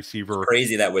 type wide receiver. It's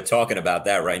crazy that we're talking about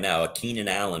that right now. A Keenan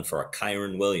Allen for a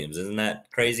Kyren Williams. Isn't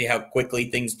that crazy how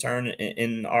quickly things turn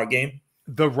in our game?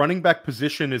 The running back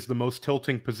position is the most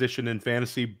tilting position in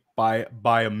fantasy by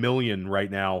a million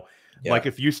right now. Yeah. Like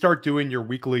if you start doing your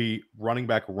weekly running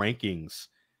back rankings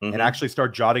and actually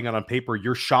start jotting it on paper,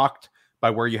 you're shocked by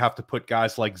where you have to put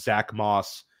guys like Zach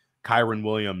Moss, Kyren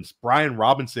Williams. Bijan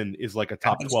Robinson is like a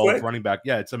top 12 running back.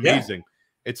 Yeah, it's amazing.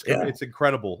 Yeah. It's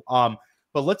incredible.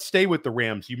 But let's stay with the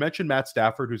Rams. You mentioned Matt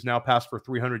Stafford, who's now passed for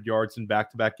 300 yards in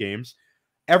back-to-back games.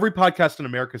 Every podcast in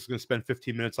America is going to spend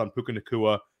 15 minutes on Puka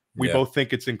Nacua. We both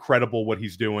think it's incredible what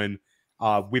he's doing.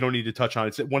 We don't need to touch on it.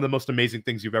 It's one of the most amazing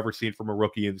things you've ever seen from a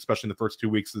rookie, and especially in the first 2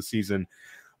 weeks of the season.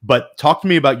 But talk to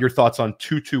me about your thoughts on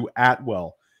Tutu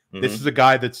Atwell. This is a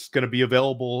guy that's going to be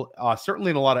available,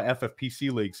 certainly in a lot of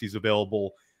FFPC leagues. He's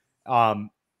available.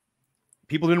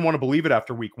 People didn't want to believe it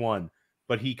after week one,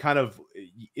 but he kind of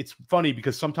 – it's funny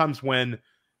because sometimes when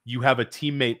you have a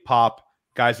teammate pop,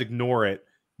 guys ignore it.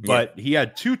 But he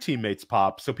had two teammates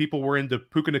pop, so people were into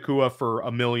Puka Nacua for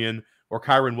 $1 million or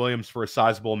Kyren Williams for a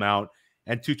sizable amount,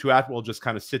 and Tutu Atwell just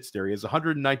kind of sits there. He has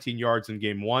 119 yards in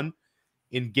game one.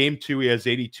 In game two, he has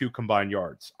 82 combined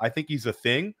yards. I think he's a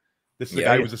thing. This is a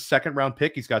guy who was a second-round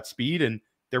pick. He's got speed, and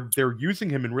they're using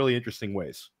him in really interesting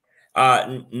ways.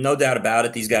 No doubt about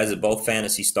it. These guys are both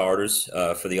fantasy starters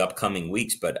for the upcoming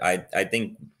weeks, but I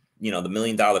think, the $1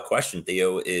 million question,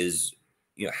 Theo, is –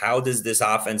 how does this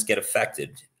offense get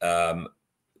affected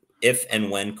if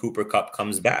and when Cooper Kupp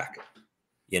comes back?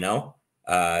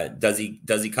 Does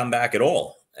he come back at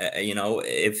all?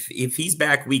 If he's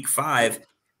back week 5,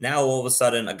 now all of a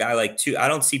sudden a guy like I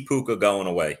don't see Puka going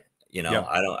away.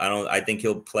 I think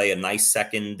he'll play a nice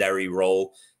secondary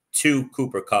role to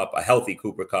Cooper Kupp, a healthy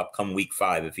Cooper Kupp come week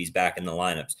 5 if he's back in the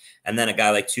lineups. And then a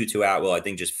guy like Tutu Atwell, I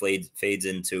think just fades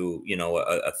into,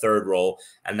 a third role.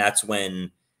 And that's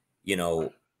when,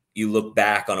 you look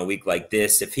back on a week like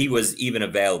this, if he was even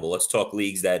available, let's talk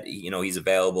leagues that, he's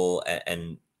available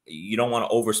and you don't want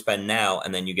to overspend now.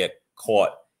 And then you get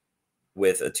caught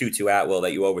with a Tutu Atwell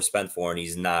that you overspent for, and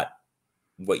he's not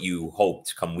what you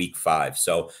hoped come week 5.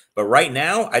 But right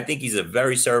now, I think he's a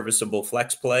very serviceable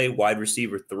flex play, wide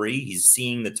receiver 3. He's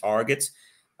seeing the targets.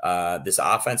 This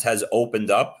offense has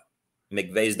opened up.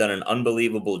 McVay's done an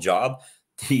unbelievable job.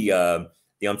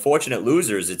 The unfortunate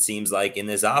losers, it seems like, in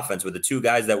this offense with the two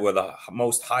guys that were the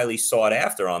most highly sought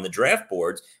after on the draft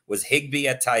boards was Higbee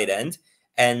at tight end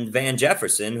and Van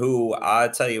Jefferson, who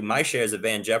I'll tell you, my shares of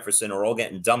Van Jefferson are all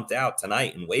getting dumped out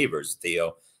tonight in waivers,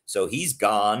 Theo. So he's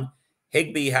gone.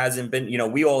 Higbee hasn't been,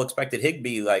 we all expected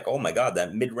Higbee like, oh my God,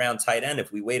 that mid-round tight end.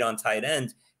 If we wait on tight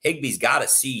end, Higbee's got to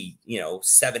see,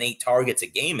 7-8 targets a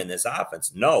game in this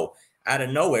offense. No, out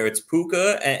of nowhere, it's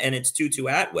Puka and it's Tutu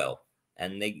Atwell.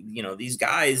 And they, these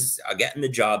guys are getting the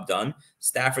job done.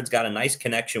 Stafford's got a nice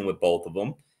connection with both of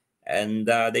them. And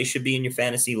they should be in your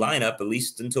fantasy lineup, at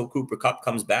least until Cooper Kupp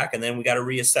comes back. And then we got to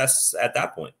reassess at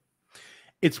that point.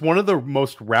 It's one of the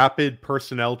most rapid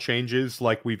personnel changes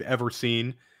like we've ever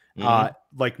seen.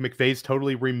 Like McVay's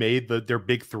totally remade their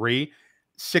big 3.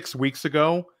 6 weeks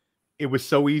ago, it was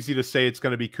so easy to say it's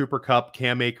going to be Cooper Kupp,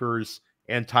 Cam Akers,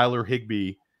 and Tyler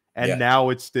Higbee. And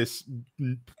now it's this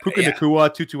Puka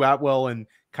Nacua, Tutu Atwell, and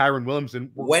Kyren Williams. And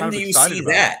when do you see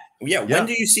that? When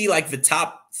do you see like the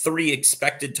top 3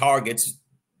 expected targets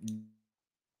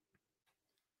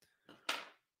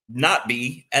not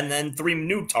be, and then 3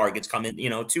 new targets come in,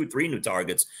 2-3 new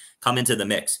targets come into the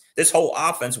mix? This whole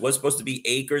offense was supposed to be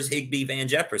Akers, Higbee, Van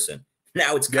Jefferson.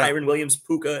 Now it's Kyren Williams,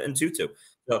 Puka, and Tutu.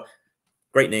 So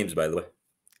great names, by the way.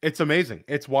 It's amazing.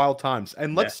 It's wild times.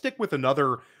 And let's stick with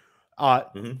another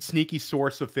sneaky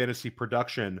source of fantasy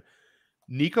production.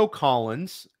 Nico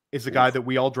Collins is a guy that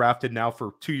we all drafted now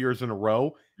for 2 years in a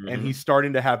row, and he's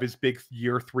starting to have his big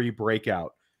year 3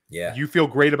 breakout. Yeah, you feel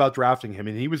great about drafting him,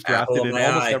 and he was drafted in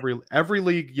almost every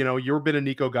league. You're been a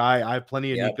Nico guy. I have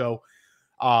plenty of Nico.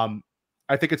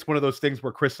 I think it's one of those things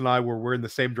where Chris and I, where we're in the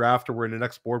same draft or we're in the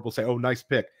next board, we'll say, "Oh, nice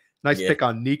pick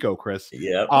on Nico, Chris."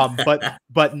 Yeah.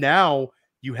 But now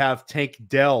you have Tank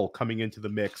Dell coming into the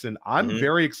mix, and I'm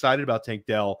very excited about Tank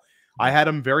Dell. I had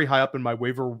him very high up in my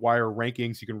waiver wire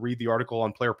rankings. You can read the article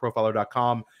on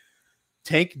playerprofiler.com.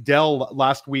 Tank Dell,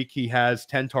 last week, he has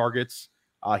 10 targets.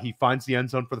 He finds the end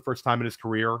zone for the first time in his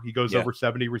career. He goes over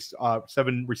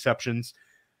 7 receptions.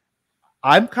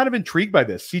 I'm kind of intrigued by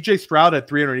this. CJ Stroud had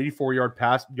 384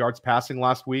 yards passing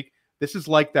last week. This is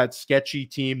like that sketchy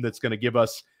team that's going to give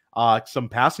us some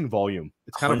passing volume.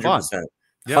 It's kind of fun.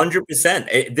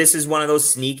 100%. This is one of those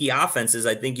sneaky offenses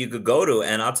I think you could go to.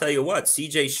 And I'll tell you what,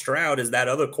 CJ Stroud is that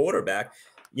other quarterback.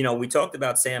 You know, we talked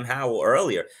about Sam Howell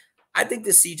earlier. I think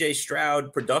the CJ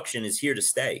Stroud production is here to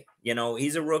stay. You know,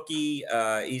 he's a rookie.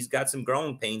 He's got some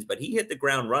growing pains, but he hit the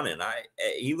ground running.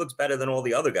 He looks better than all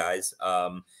the other guys.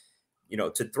 You know,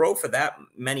 to throw for that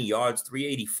many yards,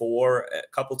 384, a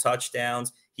couple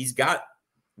touchdowns. He's got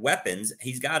weapons.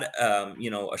 He's got, you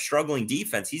know, a struggling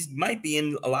defense. He might be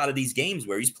in a lot of these games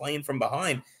where he's playing from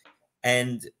behind.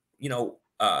 And, you know,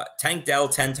 Tank Dell,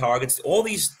 10 targets. All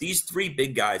these three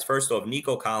big guys. First off,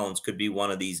 Nico Collins could be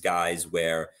one of these guys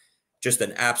where just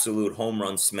an absolute home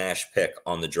run smash pick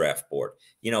on the draft board.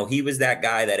 You know, he was that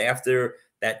guy that after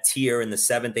that tier in the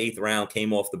 7th, 8th round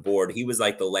came off the board, he was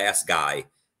like the last guy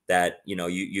that, you know,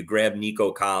 you grab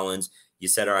Nico Collins. You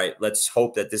said, all right, let's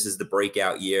hope that this is the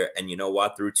breakout year. And you know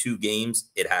what? Through 2 games,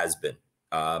 it has been.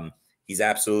 He's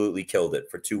absolutely killed it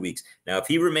for 2 weeks. Now, if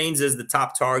he remains as the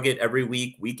top target every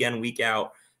week, week in, week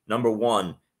out, number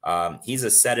 1, he's a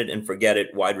set it and forget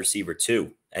it wide receiver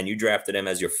 2. And you drafted him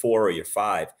as your 4 or your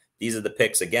 5. These are the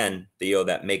picks, again, Theo,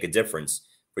 that make a difference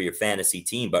for your fantasy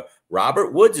team. But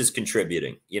Robert Woods is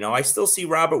contributing. You know, I still see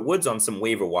Robert Woods on some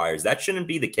waiver wires. That shouldn't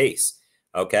be the case.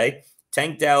 Okay.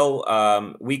 Tank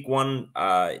Dell, week 1,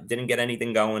 didn't get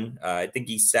anything going. I think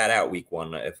he sat out week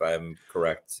 1, if I'm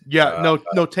correct. Yeah,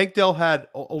 no. Tank Dell had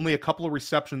only a couple of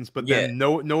receptions, but then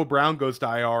Noah Brown goes to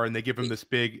IR, and they give him this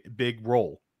big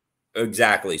role.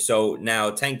 Exactly. So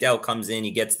now Tank Dell comes in,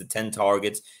 he gets the 10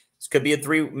 targets. This could be a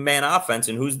 3-man offense,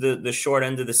 and who's the short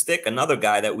end of the stick? Another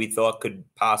guy that we thought could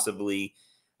possibly,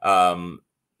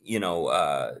 you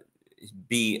know,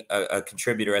 be a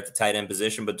contributor at the tight end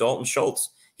position, but Dalton Schultz.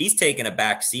 He's taken a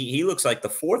back seat. He looks like the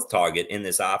 4th target in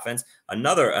this offense. An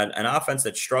offense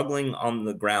that's struggling on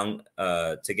the ground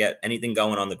to get anything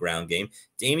going on the ground game.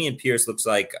 Dameon Pierce looks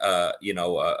like you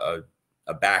know,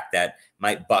 a back that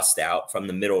might bust out from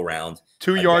the middle round.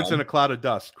 2 yards in a cloud of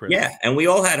dust, Chris. Yeah, and we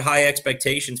all had high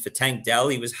expectations for Tank Dell.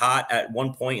 He was hot at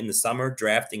one point in the summer,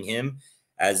 drafting him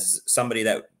as somebody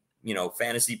that, you know,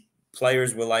 fantasy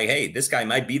players were like, hey, this guy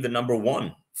might be the number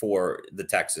 1 for the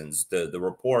Texans. The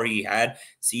rapport he had,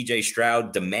 CJ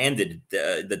Stroud demanded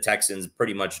the Texans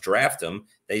pretty much draft him.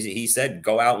 He said,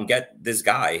 go out and get this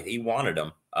guy. He wanted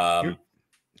him. And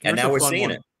now we're seeing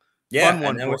it. Yeah,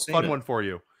 fun one for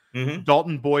you. Mm-hmm.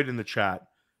 Dalton Boyd in the chat.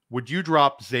 Would you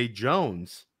drop Zay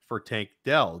Jones for Tank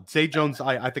Dell? Zay Jones,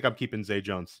 I think I'm keeping Zay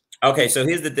Jones. Okay, so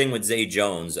here's the thing with Zay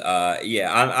Jones.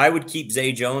 Yeah, I would keep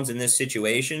Zay Jones in this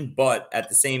situation, but at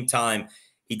the same time,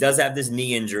 he does have this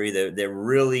knee injury that they're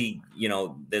really, you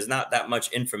know, there's not that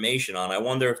much information on. I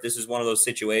wonder if this is one of those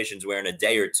situations where in a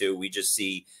day or two, we just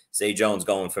see Zay Jones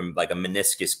going from like a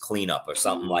meniscus cleanup or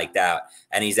something like that,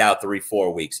 and he's out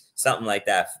 3-4 weeks, something like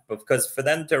that. Because for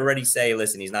them to already say,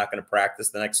 listen, he's not going to practice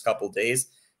the next couple of days,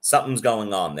 something's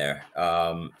going on there.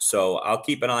 So I'll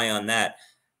keep an eye on that.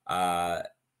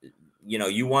 You know,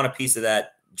 you want a piece of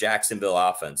that Jacksonville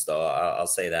offense, though. I'll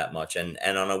say that much. And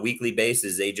on a weekly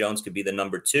basis, Zay Jones could be the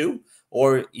number 2,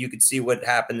 or you could see what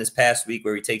happened this past week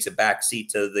where he takes a back seat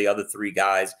to the other 3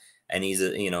 guys, and he's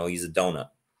a donut.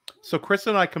 So Chris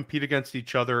and I compete against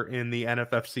each other in the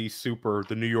NFFC Super,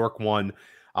 the New York one.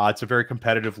 It's a very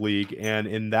competitive league, and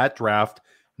in that draft,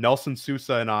 Nelson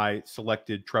Sousa and I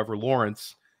selected Trevor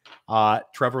Lawrence.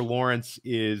 Trevor Lawrence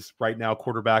is right now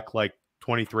quarterback like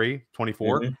 23,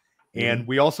 24. Mm-hmm. And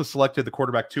we also selected the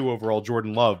quarterback 2 overall,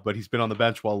 Jordan Love, but he's been on the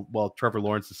bench while Trevor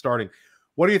Lawrence is starting.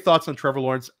 What are your thoughts on Trevor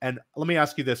Lawrence? And let me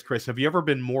ask you this, Chris. Have you ever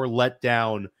been more let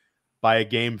down by a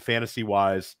game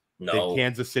fantasy-wise than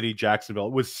Kansas City, Jacksonville?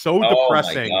 It was so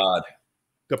depressing. Oh,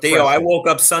 my God. Theo, I woke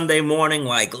up Sunday morning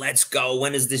like, let's go.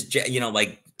 When is this,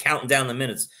 like counting down the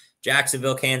minutes.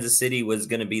 Jacksonville, Kansas City was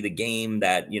going to be the game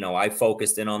that, you know, I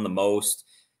focused in on the most.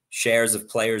 Shares of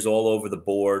players all over the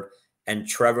board. And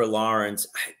Trevor Lawrence,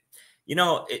 you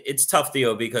know, it's tough,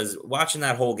 Theo, because watching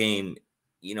that whole game,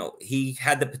 you know, he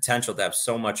had the potential to have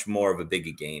so much more of a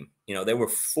bigger game. You know, there were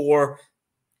 4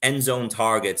 end zone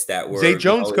targets that were. Zay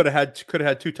Jones could have had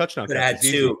 2 touchdowns. Could have had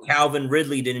 2. Calvin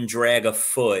Ridley didn't drag a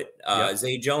foot. Yep.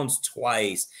 Zay Jones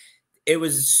twice. It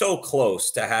was so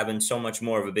close to having so much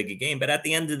more of a bigger game. But at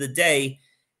the end of the day,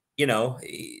 you know,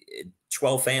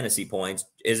 12 fantasy points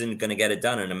isn't going to get it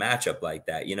done in a matchup like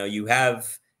that. You know, you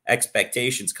have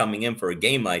expectations coming in for a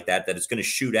game like that it's going to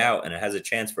shoot out and it has a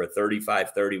chance for a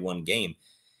 35-31 game.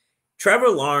 Trevor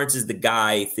Lawrence is the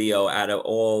guy, Theo, out of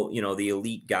all, you know, the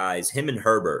elite guys, him and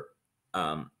Herbert.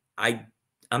 I'm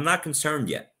not concerned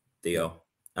yet, Theo.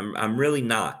 I'm really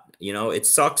not. You know, it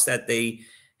sucks that they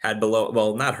had below,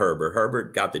 well, not Herbert.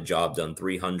 Herbert got the job done,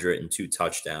 300 and 2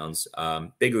 touchdowns.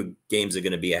 Bigger games are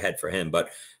going to be ahead for him. But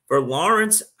for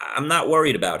Lawrence, I'm not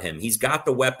worried about him. He's got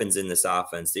the weapons in this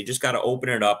offense. They just got to open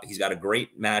it up. He's got a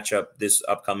great matchup this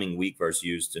upcoming week versus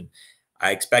Houston.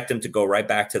 I expect him to go right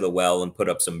back to the well and put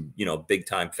up some,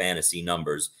 big-time fantasy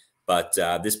numbers. But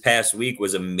this past week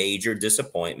was a major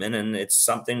disappointment, and it's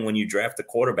something when you draft a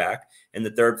quarterback in the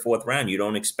 3rd, 4th round you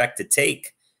don't expect to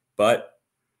take. But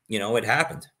it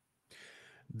happened.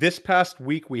 This past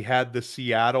week, we had the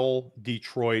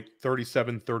Seattle-Detroit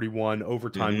 37-31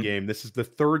 overtime game. This is the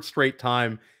 3rd straight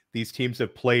time these teams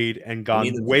have played and gone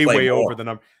way over the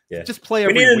number. Yeah. Just play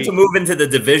every week. We need them to move into the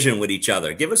division with each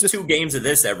other. Give us 2 games of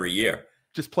this every year.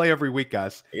 Just play every week,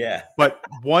 guys. Yeah. But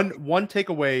one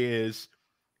takeaway is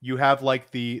you have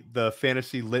like the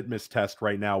fantasy litmus test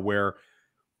right now where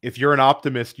if you're an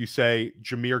optimist, you say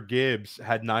Jahmyr Gibbs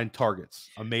had 9 targets.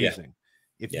 Amazing. Yeah.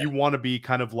 If you want to be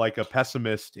kind of like a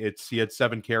pessimist, he had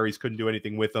 7 carries, couldn't do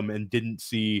anything with them, and didn't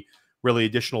see really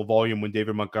additional volume when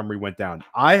David Montgomery went down.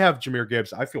 I have Jahmyr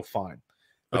Gibbs. I feel fine.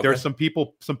 But there's some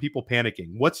people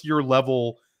panicking. What's your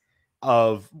level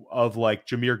of like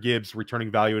Jahmyr Gibbs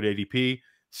returning value at ADP?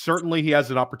 Certainly he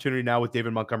has an opportunity now with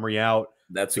David Montgomery out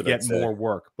to get more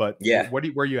work. But yeah, where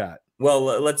are you at? Well,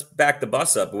 let's back the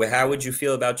bus up. How would you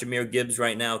feel about Jahmyr Gibbs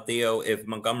right now, Theo, if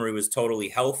Montgomery was totally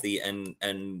healthy and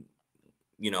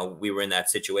we were in that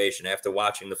situation after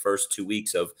watching the first 2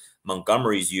 weeks of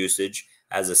Montgomery's usage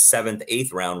as a 7th,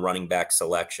 8th round running back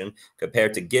selection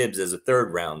compared to Gibbs as a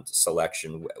 3rd round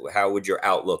selection? How would your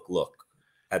outlook look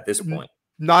at this point?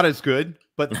 Not as good,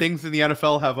 but things in the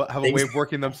NFL have a way of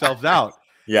working themselves out.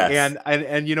 Yes.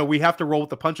 And we have to roll with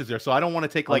the punches there. So I don't want to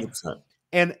take 100%.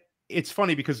 And it's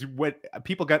funny because when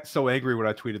people got so angry when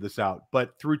I tweeted this out,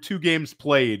 but through 2 games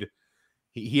played,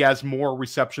 he has more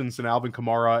receptions than Alvin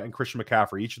Kamara and Christian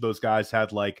McCaffrey. Each of those guys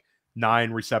had like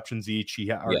 9 receptions each.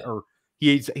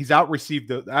 He's out-received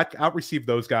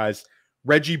those guys.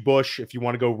 Reggie Bush, if you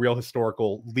want to go real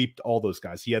historical, leaped all those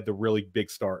guys. He had the really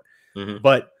big start.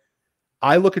 But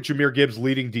I look at Jahmyr Gibbs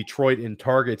leading Detroit in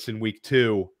targets in week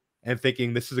 2 and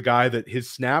thinking this is a guy that his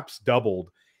snaps doubled.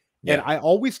 And I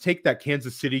always take that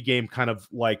Kansas City game kind of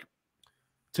like,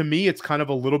 to me, it's kind of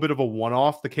a little bit of a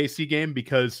one-off, the KC game,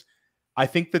 because I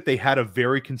think that they had a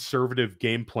very conservative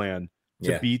game plan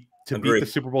to beat the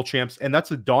Super Bowl champs, and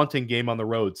that's a daunting game on the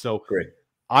road. So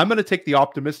I'm going to take the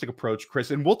optimistic approach,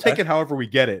 Chris, and we'll take it however we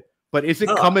get it. But is it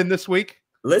coming this week?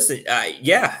 Listen,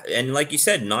 yeah, and like you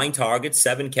said, 9 targets,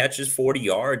 7 catches, 40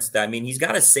 yards. I mean, he's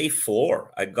got a safe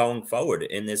floor going forward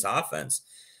in this offense.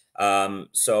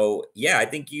 So yeah, I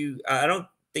don't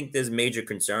think there's major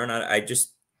concern. I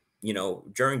just,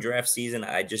 during draft season,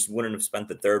 I just wouldn't have spent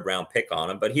the 3rd round pick on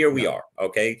him, but here we are.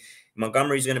 Okay.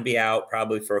 Montgomery's going to be out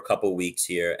probably for a couple weeks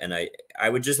here. And I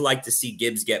would just like to see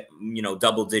Gibbs get,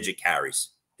 double-digit carries,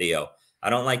 Theo.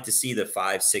 I don't like to see the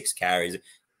 5, 6 carries.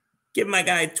 Give my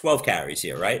guy 12 carries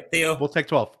here, right, Theo? We'll take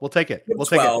 12. We'll take it. We'll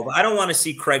 12. Take it. I don't want to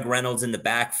see Craig Reynolds in the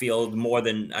backfield more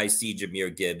than I see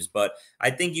Jahmyr Gibbs, but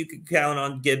I think you could count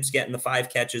on Gibbs getting the 5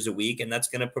 catches a week, and that's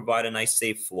going to provide a nice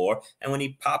safe floor. And when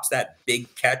he pops that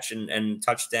big catch and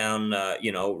touchdown,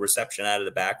 reception out of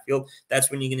the backfield,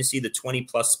 that's when you're going to see the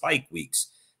 20-plus spike weeks.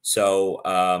 So,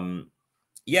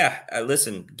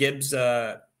 listen, Gibbs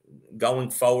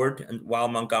going forward, and while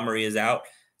Montgomery is out,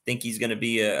 I think he's going to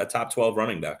be a top 12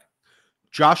 running back.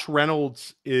 Josh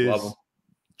Reynolds, he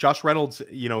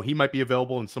might be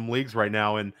available in some leagues right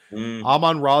now. And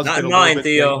Amon-Ra's not in mine,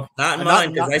 Theo. Not in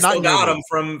mine, because I still got him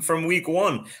from week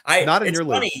 1. Not in your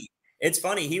league. It's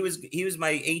funny. He was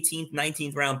my 18th,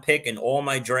 19th round pick in all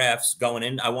my drafts going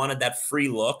in. I wanted that free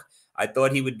look. I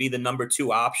thought he would be the number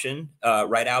 2 option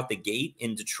right out the gate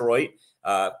in Detroit,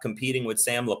 competing with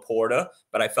Sam Laporta.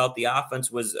 But I felt the offense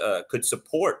could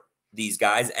support these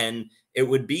guys, and it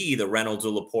would be either Reynolds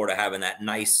or Laporta having that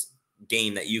nice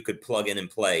game that you could plug in and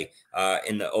play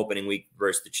in the opening week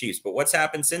versus the Chiefs. But what's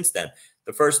happened since then?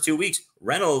 The first 2 weeks,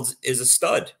 Reynolds is a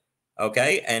stud,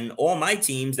 okay? And all my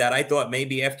teams that I thought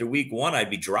maybe after week 1 I'd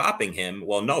be dropping him,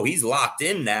 well, no, he's locked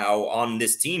in now on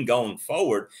this team going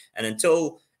forward. And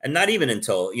not even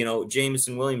until,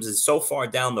 Jameson Williams is so far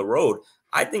down the road,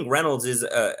 I think Reynolds is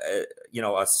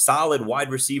a solid wide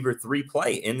receiver 3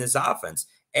 play in this offense.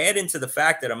 Add into the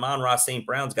fact that Amon-Ra St.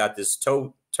 Brown's got this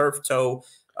turf toe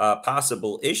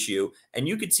possible issue, and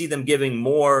you could see them giving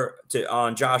more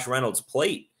on Josh Reynolds'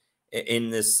 plate in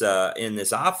this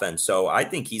offense. So I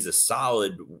think he's a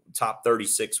solid top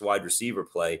 36 wide receiver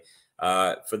play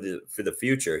for the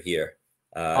future here.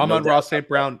 Amon-Ra St.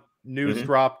 Brown news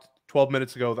dropped 12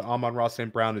 minutes ago that Amon-Ra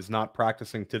St. Brown is not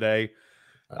practicing today.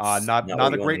 Not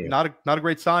a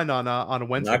great sign on a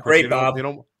Wednesday. Not great, Bob. You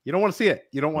don't want to see it.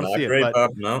 You don't want to see great, it.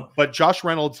 Bob. No. But Josh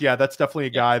Reynolds, yeah, that's definitely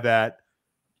a guy that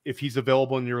if he's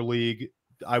available in your league,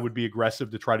 I would be aggressive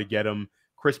to try to get him.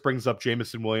 Chris brings up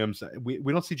Jameson Williams. We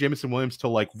don't see Jameson Williams till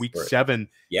like week 7.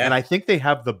 Yeah. And I think they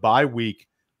have the bye week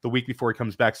the week before he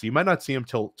comes back. So you might not see him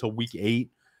till week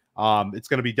 8. It's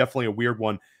going to be definitely a weird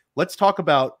one. Let's talk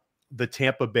about the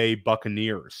Tampa Bay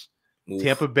Buccaneers. Oof.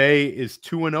 Tampa Bay is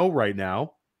 2-0 right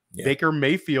now. Yeah. Baker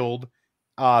Mayfield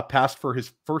passed for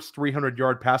his first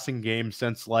 300-yard passing game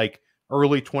since like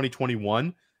early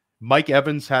 2021. Mike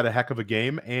Evans had a heck of a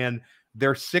game, and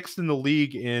they're 6th in the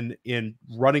league in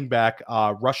running back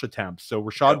rush attempts. So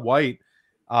Rachaad White,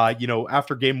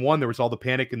 after game 1, there was all the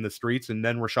panic in the streets, and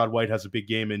then Rachaad White has a big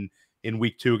game in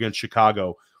week 2 against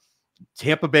Chicago.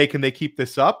 Tampa Bay, can they keep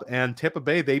this up? And Tampa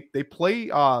Bay, they play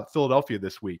Philadelphia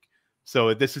this week.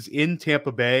 So this is in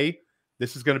Tampa Bay.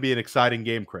 This is going to be an exciting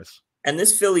game, Chris. And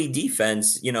this Philly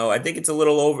defense, I think it's a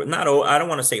little I don't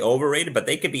want to say overrated, but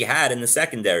they could be had in the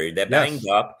secondary. They're banged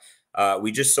up.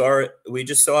 We just saw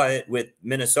it with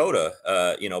Minnesota,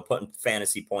 putting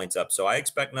fantasy points up. So I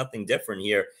expect nothing different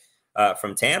here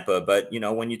from Tampa. But,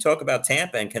 when you talk about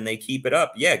Tampa and can they keep it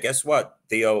up? Yeah, guess what,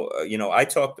 Theo? I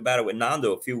talked about it with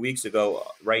Nando a few weeks ago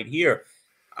right here.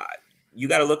 You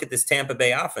got to look at this Tampa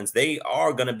Bay offense. They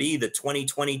are going to be the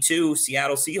 2022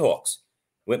 Seattle Seahawks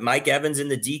with Mike Evans in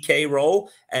the DK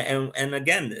role. And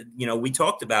again, we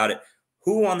talked about it.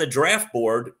 Who on the draft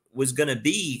board was going to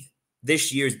be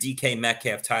this year's DK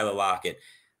Metcalf, Tyler Lockett?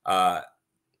 Tampa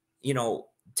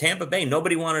Bay,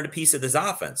 nobody wanted a piece of this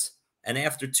offense. And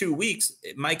after 2 weeks,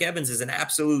 Mike Evans is an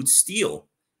absolute steal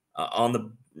on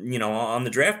the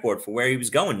draft board for where he was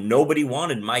going. Nobody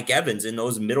wanted Mike Evans in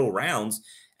those middle rounds.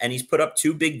 And he's put up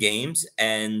 2 big games,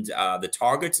 and the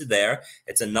targets are there.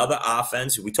 It's another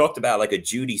offense. We talked about like a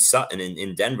Judy Sutton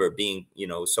in Denver being,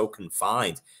 so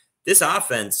confined. This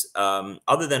offense,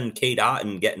 other than Cade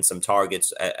Otton getting some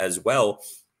targets as well,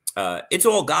 it's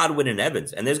all Godwin and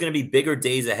Evans. And there's going to be bigger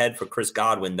days ahead for Chris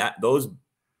Godwin. Those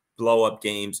blow-up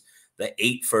games, the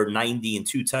 8 for 90 and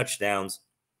 2 touchdowns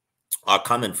are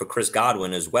coming for Chris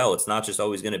Godwin as well. It's not just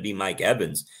always going to be Mike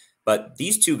Evans. But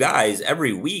these 2 guys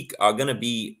every week are going to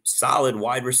be solid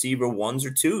wide receiver 1s or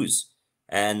 2s.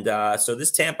 And so this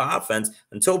Tampa offense,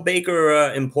 until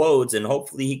Baker implodes, and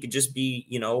hopefully he could just be,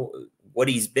 what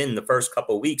he's been the first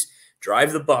couple of weeks,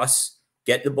 drive the bus,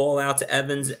 get the ball out to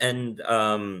Evans and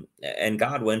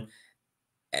Godwin,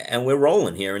 and we're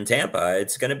rolling here in Tampa.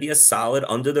 It's going to be a solid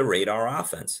under-the-radar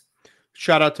offense.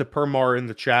 Shout out to Permar in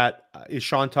the chat. Is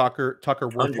Sean Tucker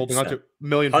worth holding on to?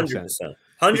 1,000,000%.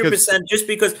 100%, just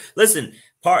because, listen,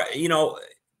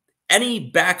 any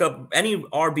backup, any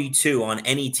RB2 on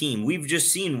any team, we've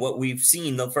just seen what we've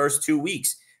seen the first 2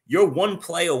 weeks. You're 1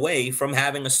 play away from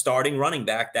having a starting running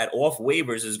back that off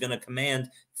waivers is going to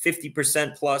command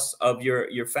 50% plus of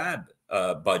your fab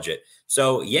budget.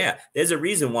 So, yeah, there's a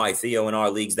reason why, Theo, in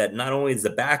our leagues, that not only is the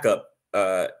backup,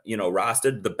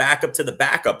 rostered, the backup to the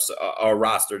backups are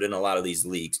rostered in a lot of these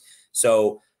leagues.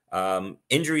 So,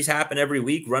 injuries happen every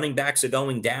week. Running backs are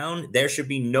going down. There should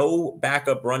be no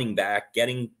backup running back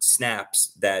getting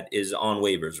snaps that is on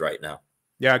waivers right now.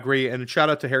 Yeah, I agree. And shout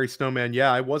out to Harry Snowman.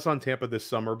 Yeah, I was on Tampa this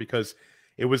summer because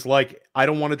it was like, I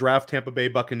don't want to draft Tampa Bay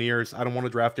Buccaneers. I don't want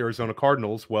to draft Arizona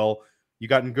Cardinals. Well, you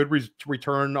gotten good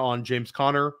return on James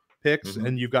Conner picks,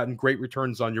 and you've gotten great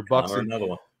returns on your Bucks. Another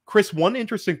one. Chris, one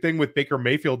interesting thing with Baker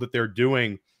Mayfield that they're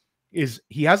doing is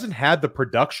he hasn't had the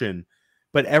production,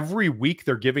 but every week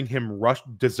they're giving him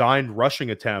designed rushing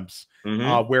attempts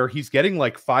where he's getting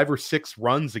like 5 or 6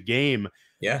 runs a game.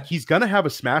 Yeah, he's gonna have a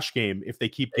smash game if they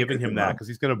keep giving him that, because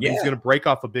he's gonna break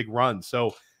off a big run.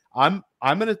 So I'm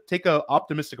gonna take a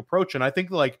optimistic approach, and I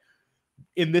think like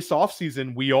in this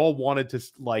offseason, we all wanted to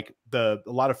a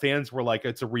lot of fans were like,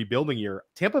 it's a rebuilding year.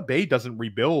 Tampa Bay doesn't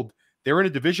rebuild. They're in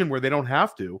a division where they don't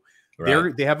have to.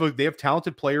 Right. They have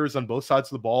talented players on both sides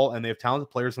of the ball, and they have talented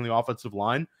players on the offensive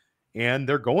line, and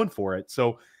they're going for it.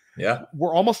 So yeah,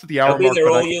 we're almost at the hour mark.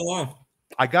 All year long.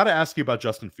 I got to ask you about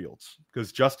Justin Fields,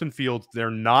 because Justin Fields, they're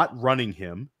not running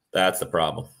him. That's the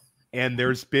problem. And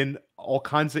there's been all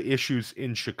kinds of issues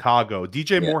in Chicago.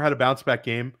 DJ Moore had a bounce back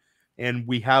game, and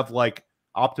we have like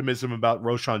optimism about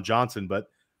Roschon Johnson, but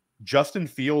Justin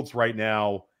Fields right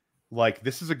now, like,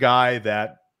 this is a guy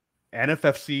that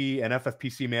NFFC and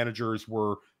FFPC managers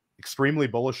were extremely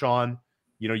bullish on.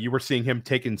 You were seeing him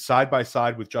taken side by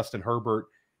side with Justin Herbert,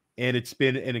 and it's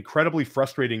been an incredibly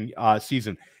frustrating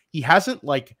season. He hasn't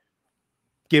like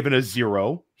given a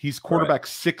 0. He's quarterback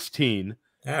 16,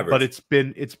 Average. but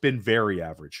it's been very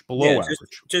average, below average.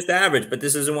 Just average. But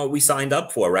this isn't what we signed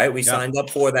up for, right? We signed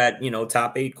up for that,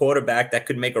 top 8 quarterback that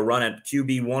could make a run at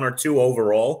QB 1 or 2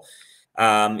 overall.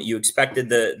 You expected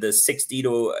the 60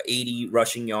 to 80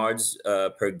 rushing yards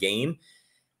per game.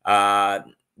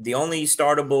 The only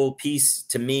startable piece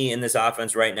to me in this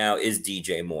offense right now is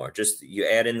DJ Moore. Just you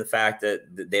add in the fact that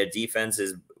their defense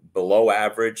is below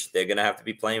average. They're going to have to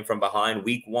be playing from behind.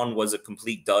 Week 1 was a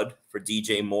complete dud for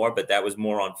DJ Moore, but that was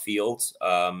more on fields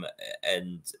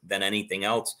and than anything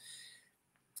else.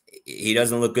 He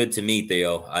doesn't look good to me,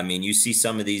 Theo. I mean, you see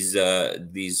some of these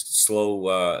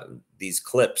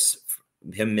clips,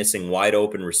 him missing wide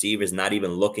open receivers, not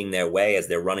even looking their way as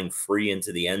they're running free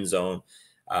into the end zone.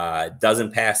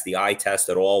 Doesn't pass the eye test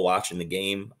at all watching the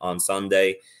game on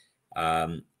Sunday.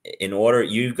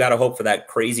 You've got to hope for that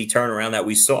crazy turnaround that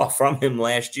we saw from him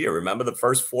last year. Remember the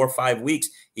first 4 or 5 weeks,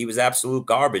 he was absolute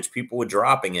garbage. People were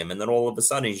dropping him. And then all of a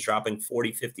sudden he's dropping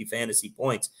 40, 50 fantasy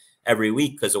points every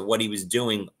week because of what he was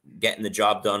doing, getting the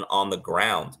job done on the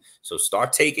ground. So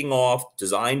start taking off,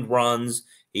 designed runs.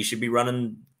 He should be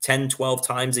running 10, 12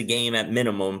 times a game at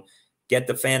minimum. Get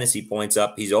the fantasy points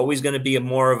up. He's always going to be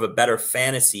more of a better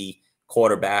fantasy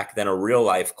quarterback than a real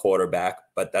life quarterback,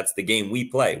 but that's the game we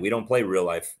play. We don't play real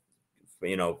life,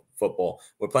 football.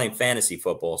 We're playing fantasy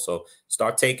football. So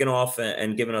start taking off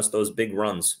and giving us those big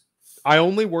runs. I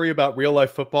only worry about real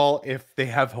life football if they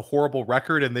have a horrible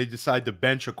record and they decide to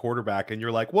bench a quarterback and you're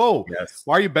like, whoa,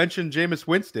 why are you benching Jameis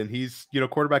Winston? He's,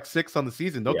 quarterback 6 on the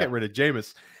season. Don't get rid of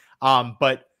Jameis.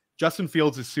 But Justin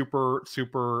Fields is super,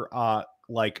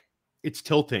 it's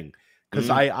tilting because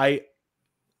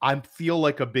I feel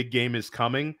like a big game is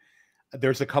coming.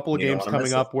 There's a couple of games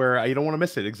coming up where you don't want to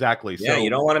miss it. Exactly. Yeah, you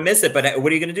don't want to miss it. But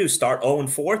what are you going to do? Start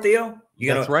 0-4, Theo?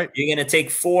 That's right. You're going to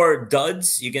take 4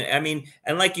 duds.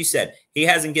 And like you said, he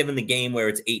hasn't given the game where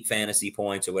it's 8 fantasy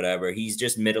points or whatever. He's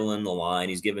just middle in the line.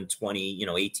 He's given 20,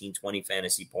 18, 20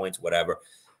 fantasy points, whatever.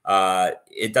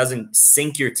 It doesn't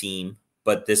sink your team.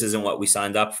 But this isn't what we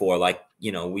signed up for. Like,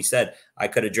 we said, I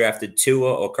could have drafted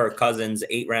Tua or Kirko Cousins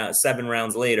 7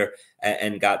 rounds later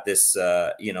and got this,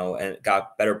 and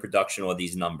got better production or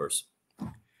these numbers.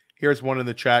 Here's one in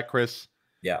the chat, Chris.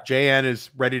 Yeah. JN is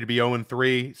ready to be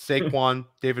 0-3. Saquon,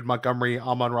 David Montgomery,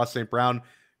 Amon-Ra St. Brown,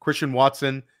 Christian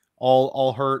Watson,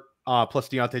 all hurt, plus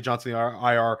Deontay Johnson,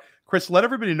 IR. Chris, let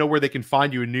everybody know where they can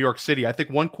find you in New York City. I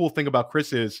think one cool thing about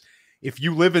Chris is if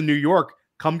you live in New York,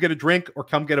 come get a drink or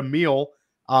come get a meal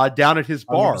down at his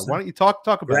bar. 100%. Why don't you talk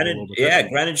about it a little bit? Yeah,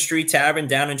 Greenwich Street Tavern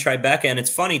down in Tribeca. And it's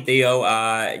funny, Theo,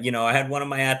 I had one of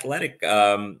my athletic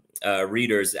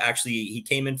readers. Actually, he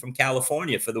came in from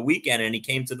California for the weekend, and he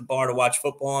came to the bar to watch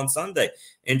football on Sunday,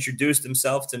 introduced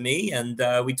himself to me, and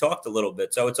we talked a little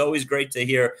bit. So it's always great to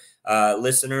hear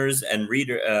listeners and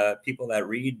people that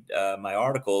read my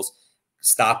articles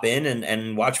stop in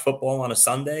and watch football on a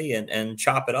Sunday and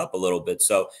chop it up a little bit.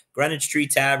 So Greenwich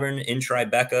Street Tavern in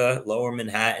Tribeca, Lower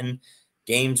Manhattan.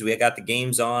 Games, we got the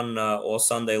games on all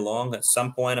Sunday long. At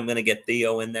some point, I'm going to get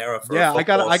Theo in there. I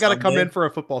got to come in for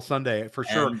a football Sunday for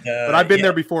sure. But I've been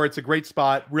there before. It's a great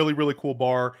spot. Really, really cool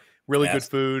bar. Really good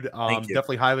food.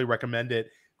 Definitely highly recommend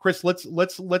it. Chris, let's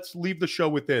leave the show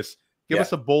with this. Give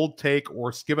us a bold take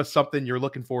or give us something you're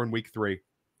looking for in week 3.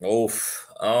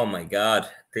 Oh my God,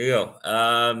 Theo.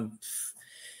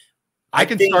 I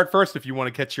can start first if you want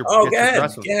to catch your. Go ahead.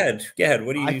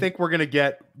 What do you? I think we're going to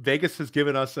get. Vegas has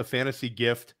given us a fantasy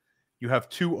gift. You have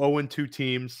 2 0-2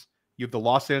 teams. You have the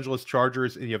Los Angeles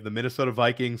Chargers and you have the Minnesota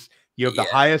Vikings. You have the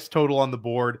highest total on the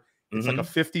board. It's like a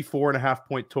 54.5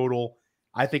 point total.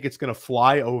 I think it's going to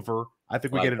fly over. I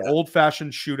think we get an old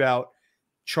fashioned shootout.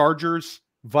 Chargers,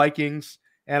 Vikings,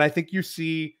 and I think you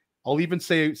see. I'll even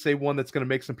say one that's going to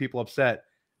make some people upset.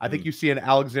 I think you see an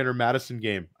Alexander Madison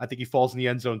game. I think he falls in the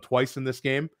end zone twice in this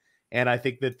game. And I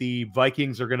think that the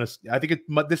Vikings are going to – I think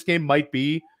this game might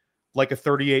be like a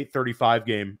 38-35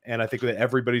 game. And I think that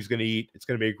everybody's going to eat. It's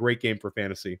going to be a great game for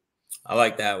fantasy. I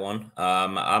like that one.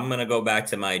 I'm going to go back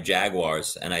to my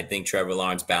Jaguars. And I think Trevor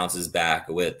Lawrence bounces back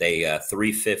with a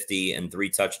 350 and 3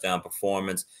 touchdown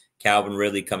performance. Calvin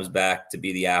Ridley comes back to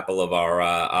be the apple of our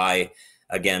eye.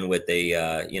 Again, with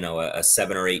a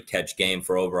 7 or 8 catch game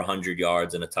for over 100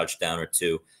 yards and a touchdown or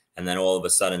 2. And then all of a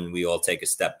sudden we all take a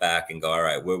step back and go, all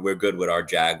right, we're good with our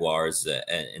Jaguars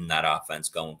in that offense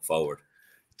going forward.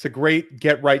 It's a great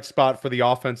get right spot for the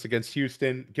offense against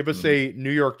Houston. Give us a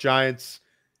New York Giants,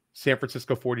 San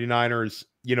Francisco 49ers.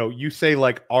 You say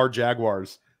like our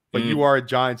Jaguars, but you are a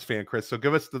Giants fan, Chris. So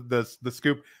give us the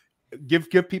scoop.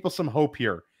 Give people some hope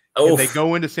here. If they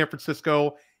go into San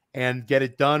Francisco and get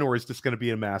it done, or is this going to be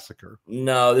a massacre?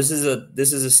 No, this is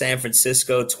a San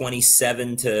Francisco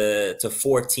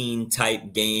 27-14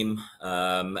 type game.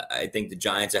 I think the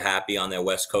Giants are happy on their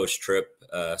West Coast trip,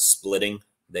 splitting.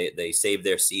 They saved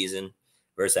their season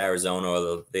versus Arizona,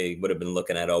 or they would have been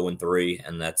looking at 0-3,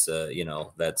 and that's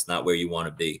that's not where you want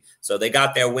to be. So they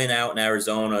got their win out in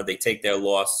Arizona. They take their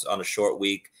loss on a short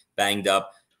week, banged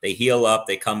up. They heal up.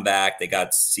 They come back. They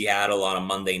got Seattle on a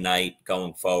Monday night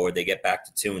going forward. They get back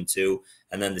to 2-2,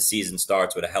 and then the season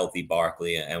starts with a healthy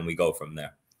Barkley, and we go from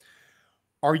there.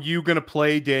 Are you going to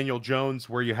play Daniel Jones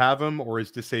where you have him, or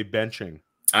is this a benching?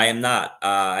 I am not.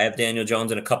 I have Daniel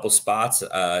Jones in a couple spots.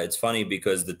 It's funny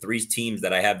because the 3 teams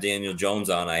that I have Daniel Jones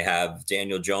on, I have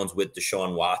Daniel Jones with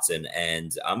Deshaun Watson,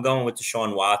 and I'm going with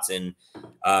Deshaun Watson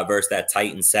versus that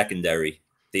Titans secondary.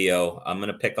 Theo, I'm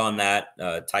going to pick on that.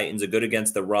 Titans are good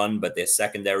against the run, but their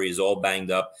secondary is all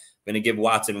banged up. I'm going to give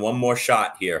Watson one more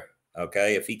shot here.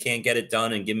 Okay, if he can't get it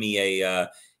done and give me a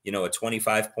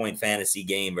 25-point fantasy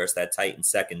game versus that Titans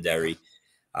secondary,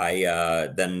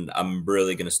 then I'm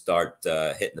really going to start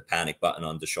hitting the panic button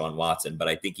on Deshaun Watson. But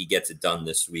I think he gets it done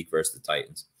this week versus the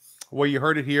Titans. Well, you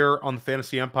heard it here on the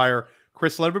Fantasy Empire.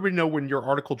 Chris, let everybody know when your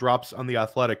article drops on The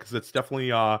Athletic, because it's definitely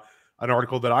an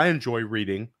article that I enjoy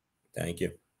reading. Thank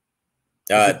you.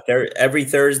 Every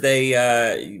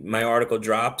Thursday, my article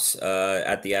drops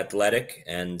at The Athletic,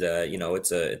 and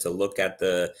it's a look at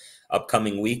the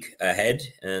upcoming week ahead,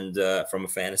 and from a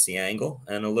fantasy angle,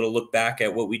 and a little look back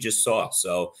at what we just saw.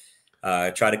 So I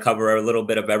try to cover a little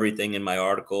bit of everything in my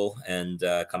article, and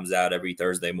comes out every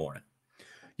Thursday morning.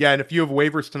 Yeah, and if you have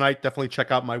waivers tonight, definitely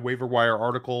check out my waiver wire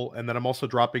article. And then I'm also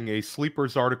dropping a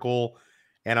sleepers article,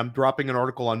 and I'm dropping an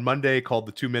article on Monday called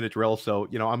the 2-Minute Drill. So,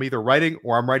 I'm either writing,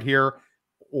 or I'm right here,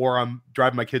 or I'm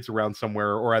driving my kids around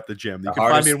somewhere, or at the gym. You can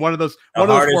find me in one of those. The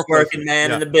hardest working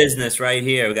man in the business right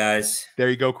here, guys. There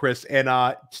you go, Chris. And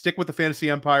stick with the Fantasy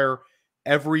Empire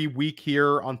every week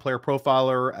here on Player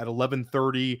Profiler at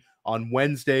 11:30 on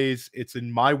Wednesdays. It's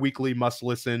in my weekly must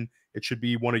listen. It should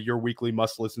be one of your weekly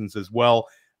must listens as well.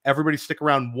 Everybody stick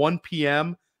around 1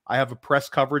 p.m. I have a press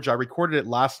coverage. I recorded it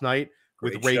last night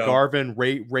with Ray Garvin,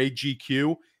 Ray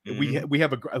GQ. Mm-hmm. We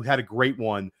had a great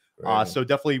one. So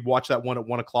definitely watch that one at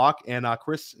 1 o'clock. And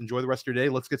Chris, enjoy the rest of your day.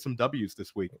 Let's get some W's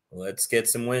this week. Let's get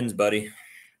some wins, buddy.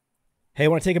 Hey, I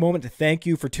want to take a moment to thank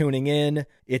you for tuning in.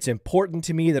 It's important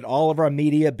to me that all of our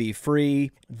media be free.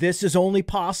 This is only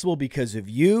possible because of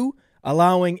you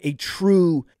allowing a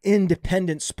true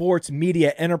independent sports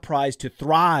media enterprise to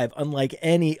thrive unlike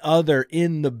any other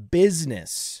in the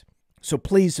business. So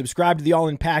please subscribe to the All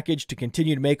In Package to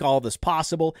continue to make all of this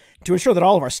possible, to ensure that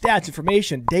all of our stats,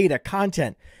 information, data,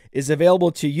 content is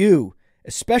available to you,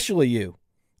 especially you,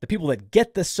 the people that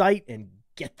get the site and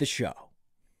get the show.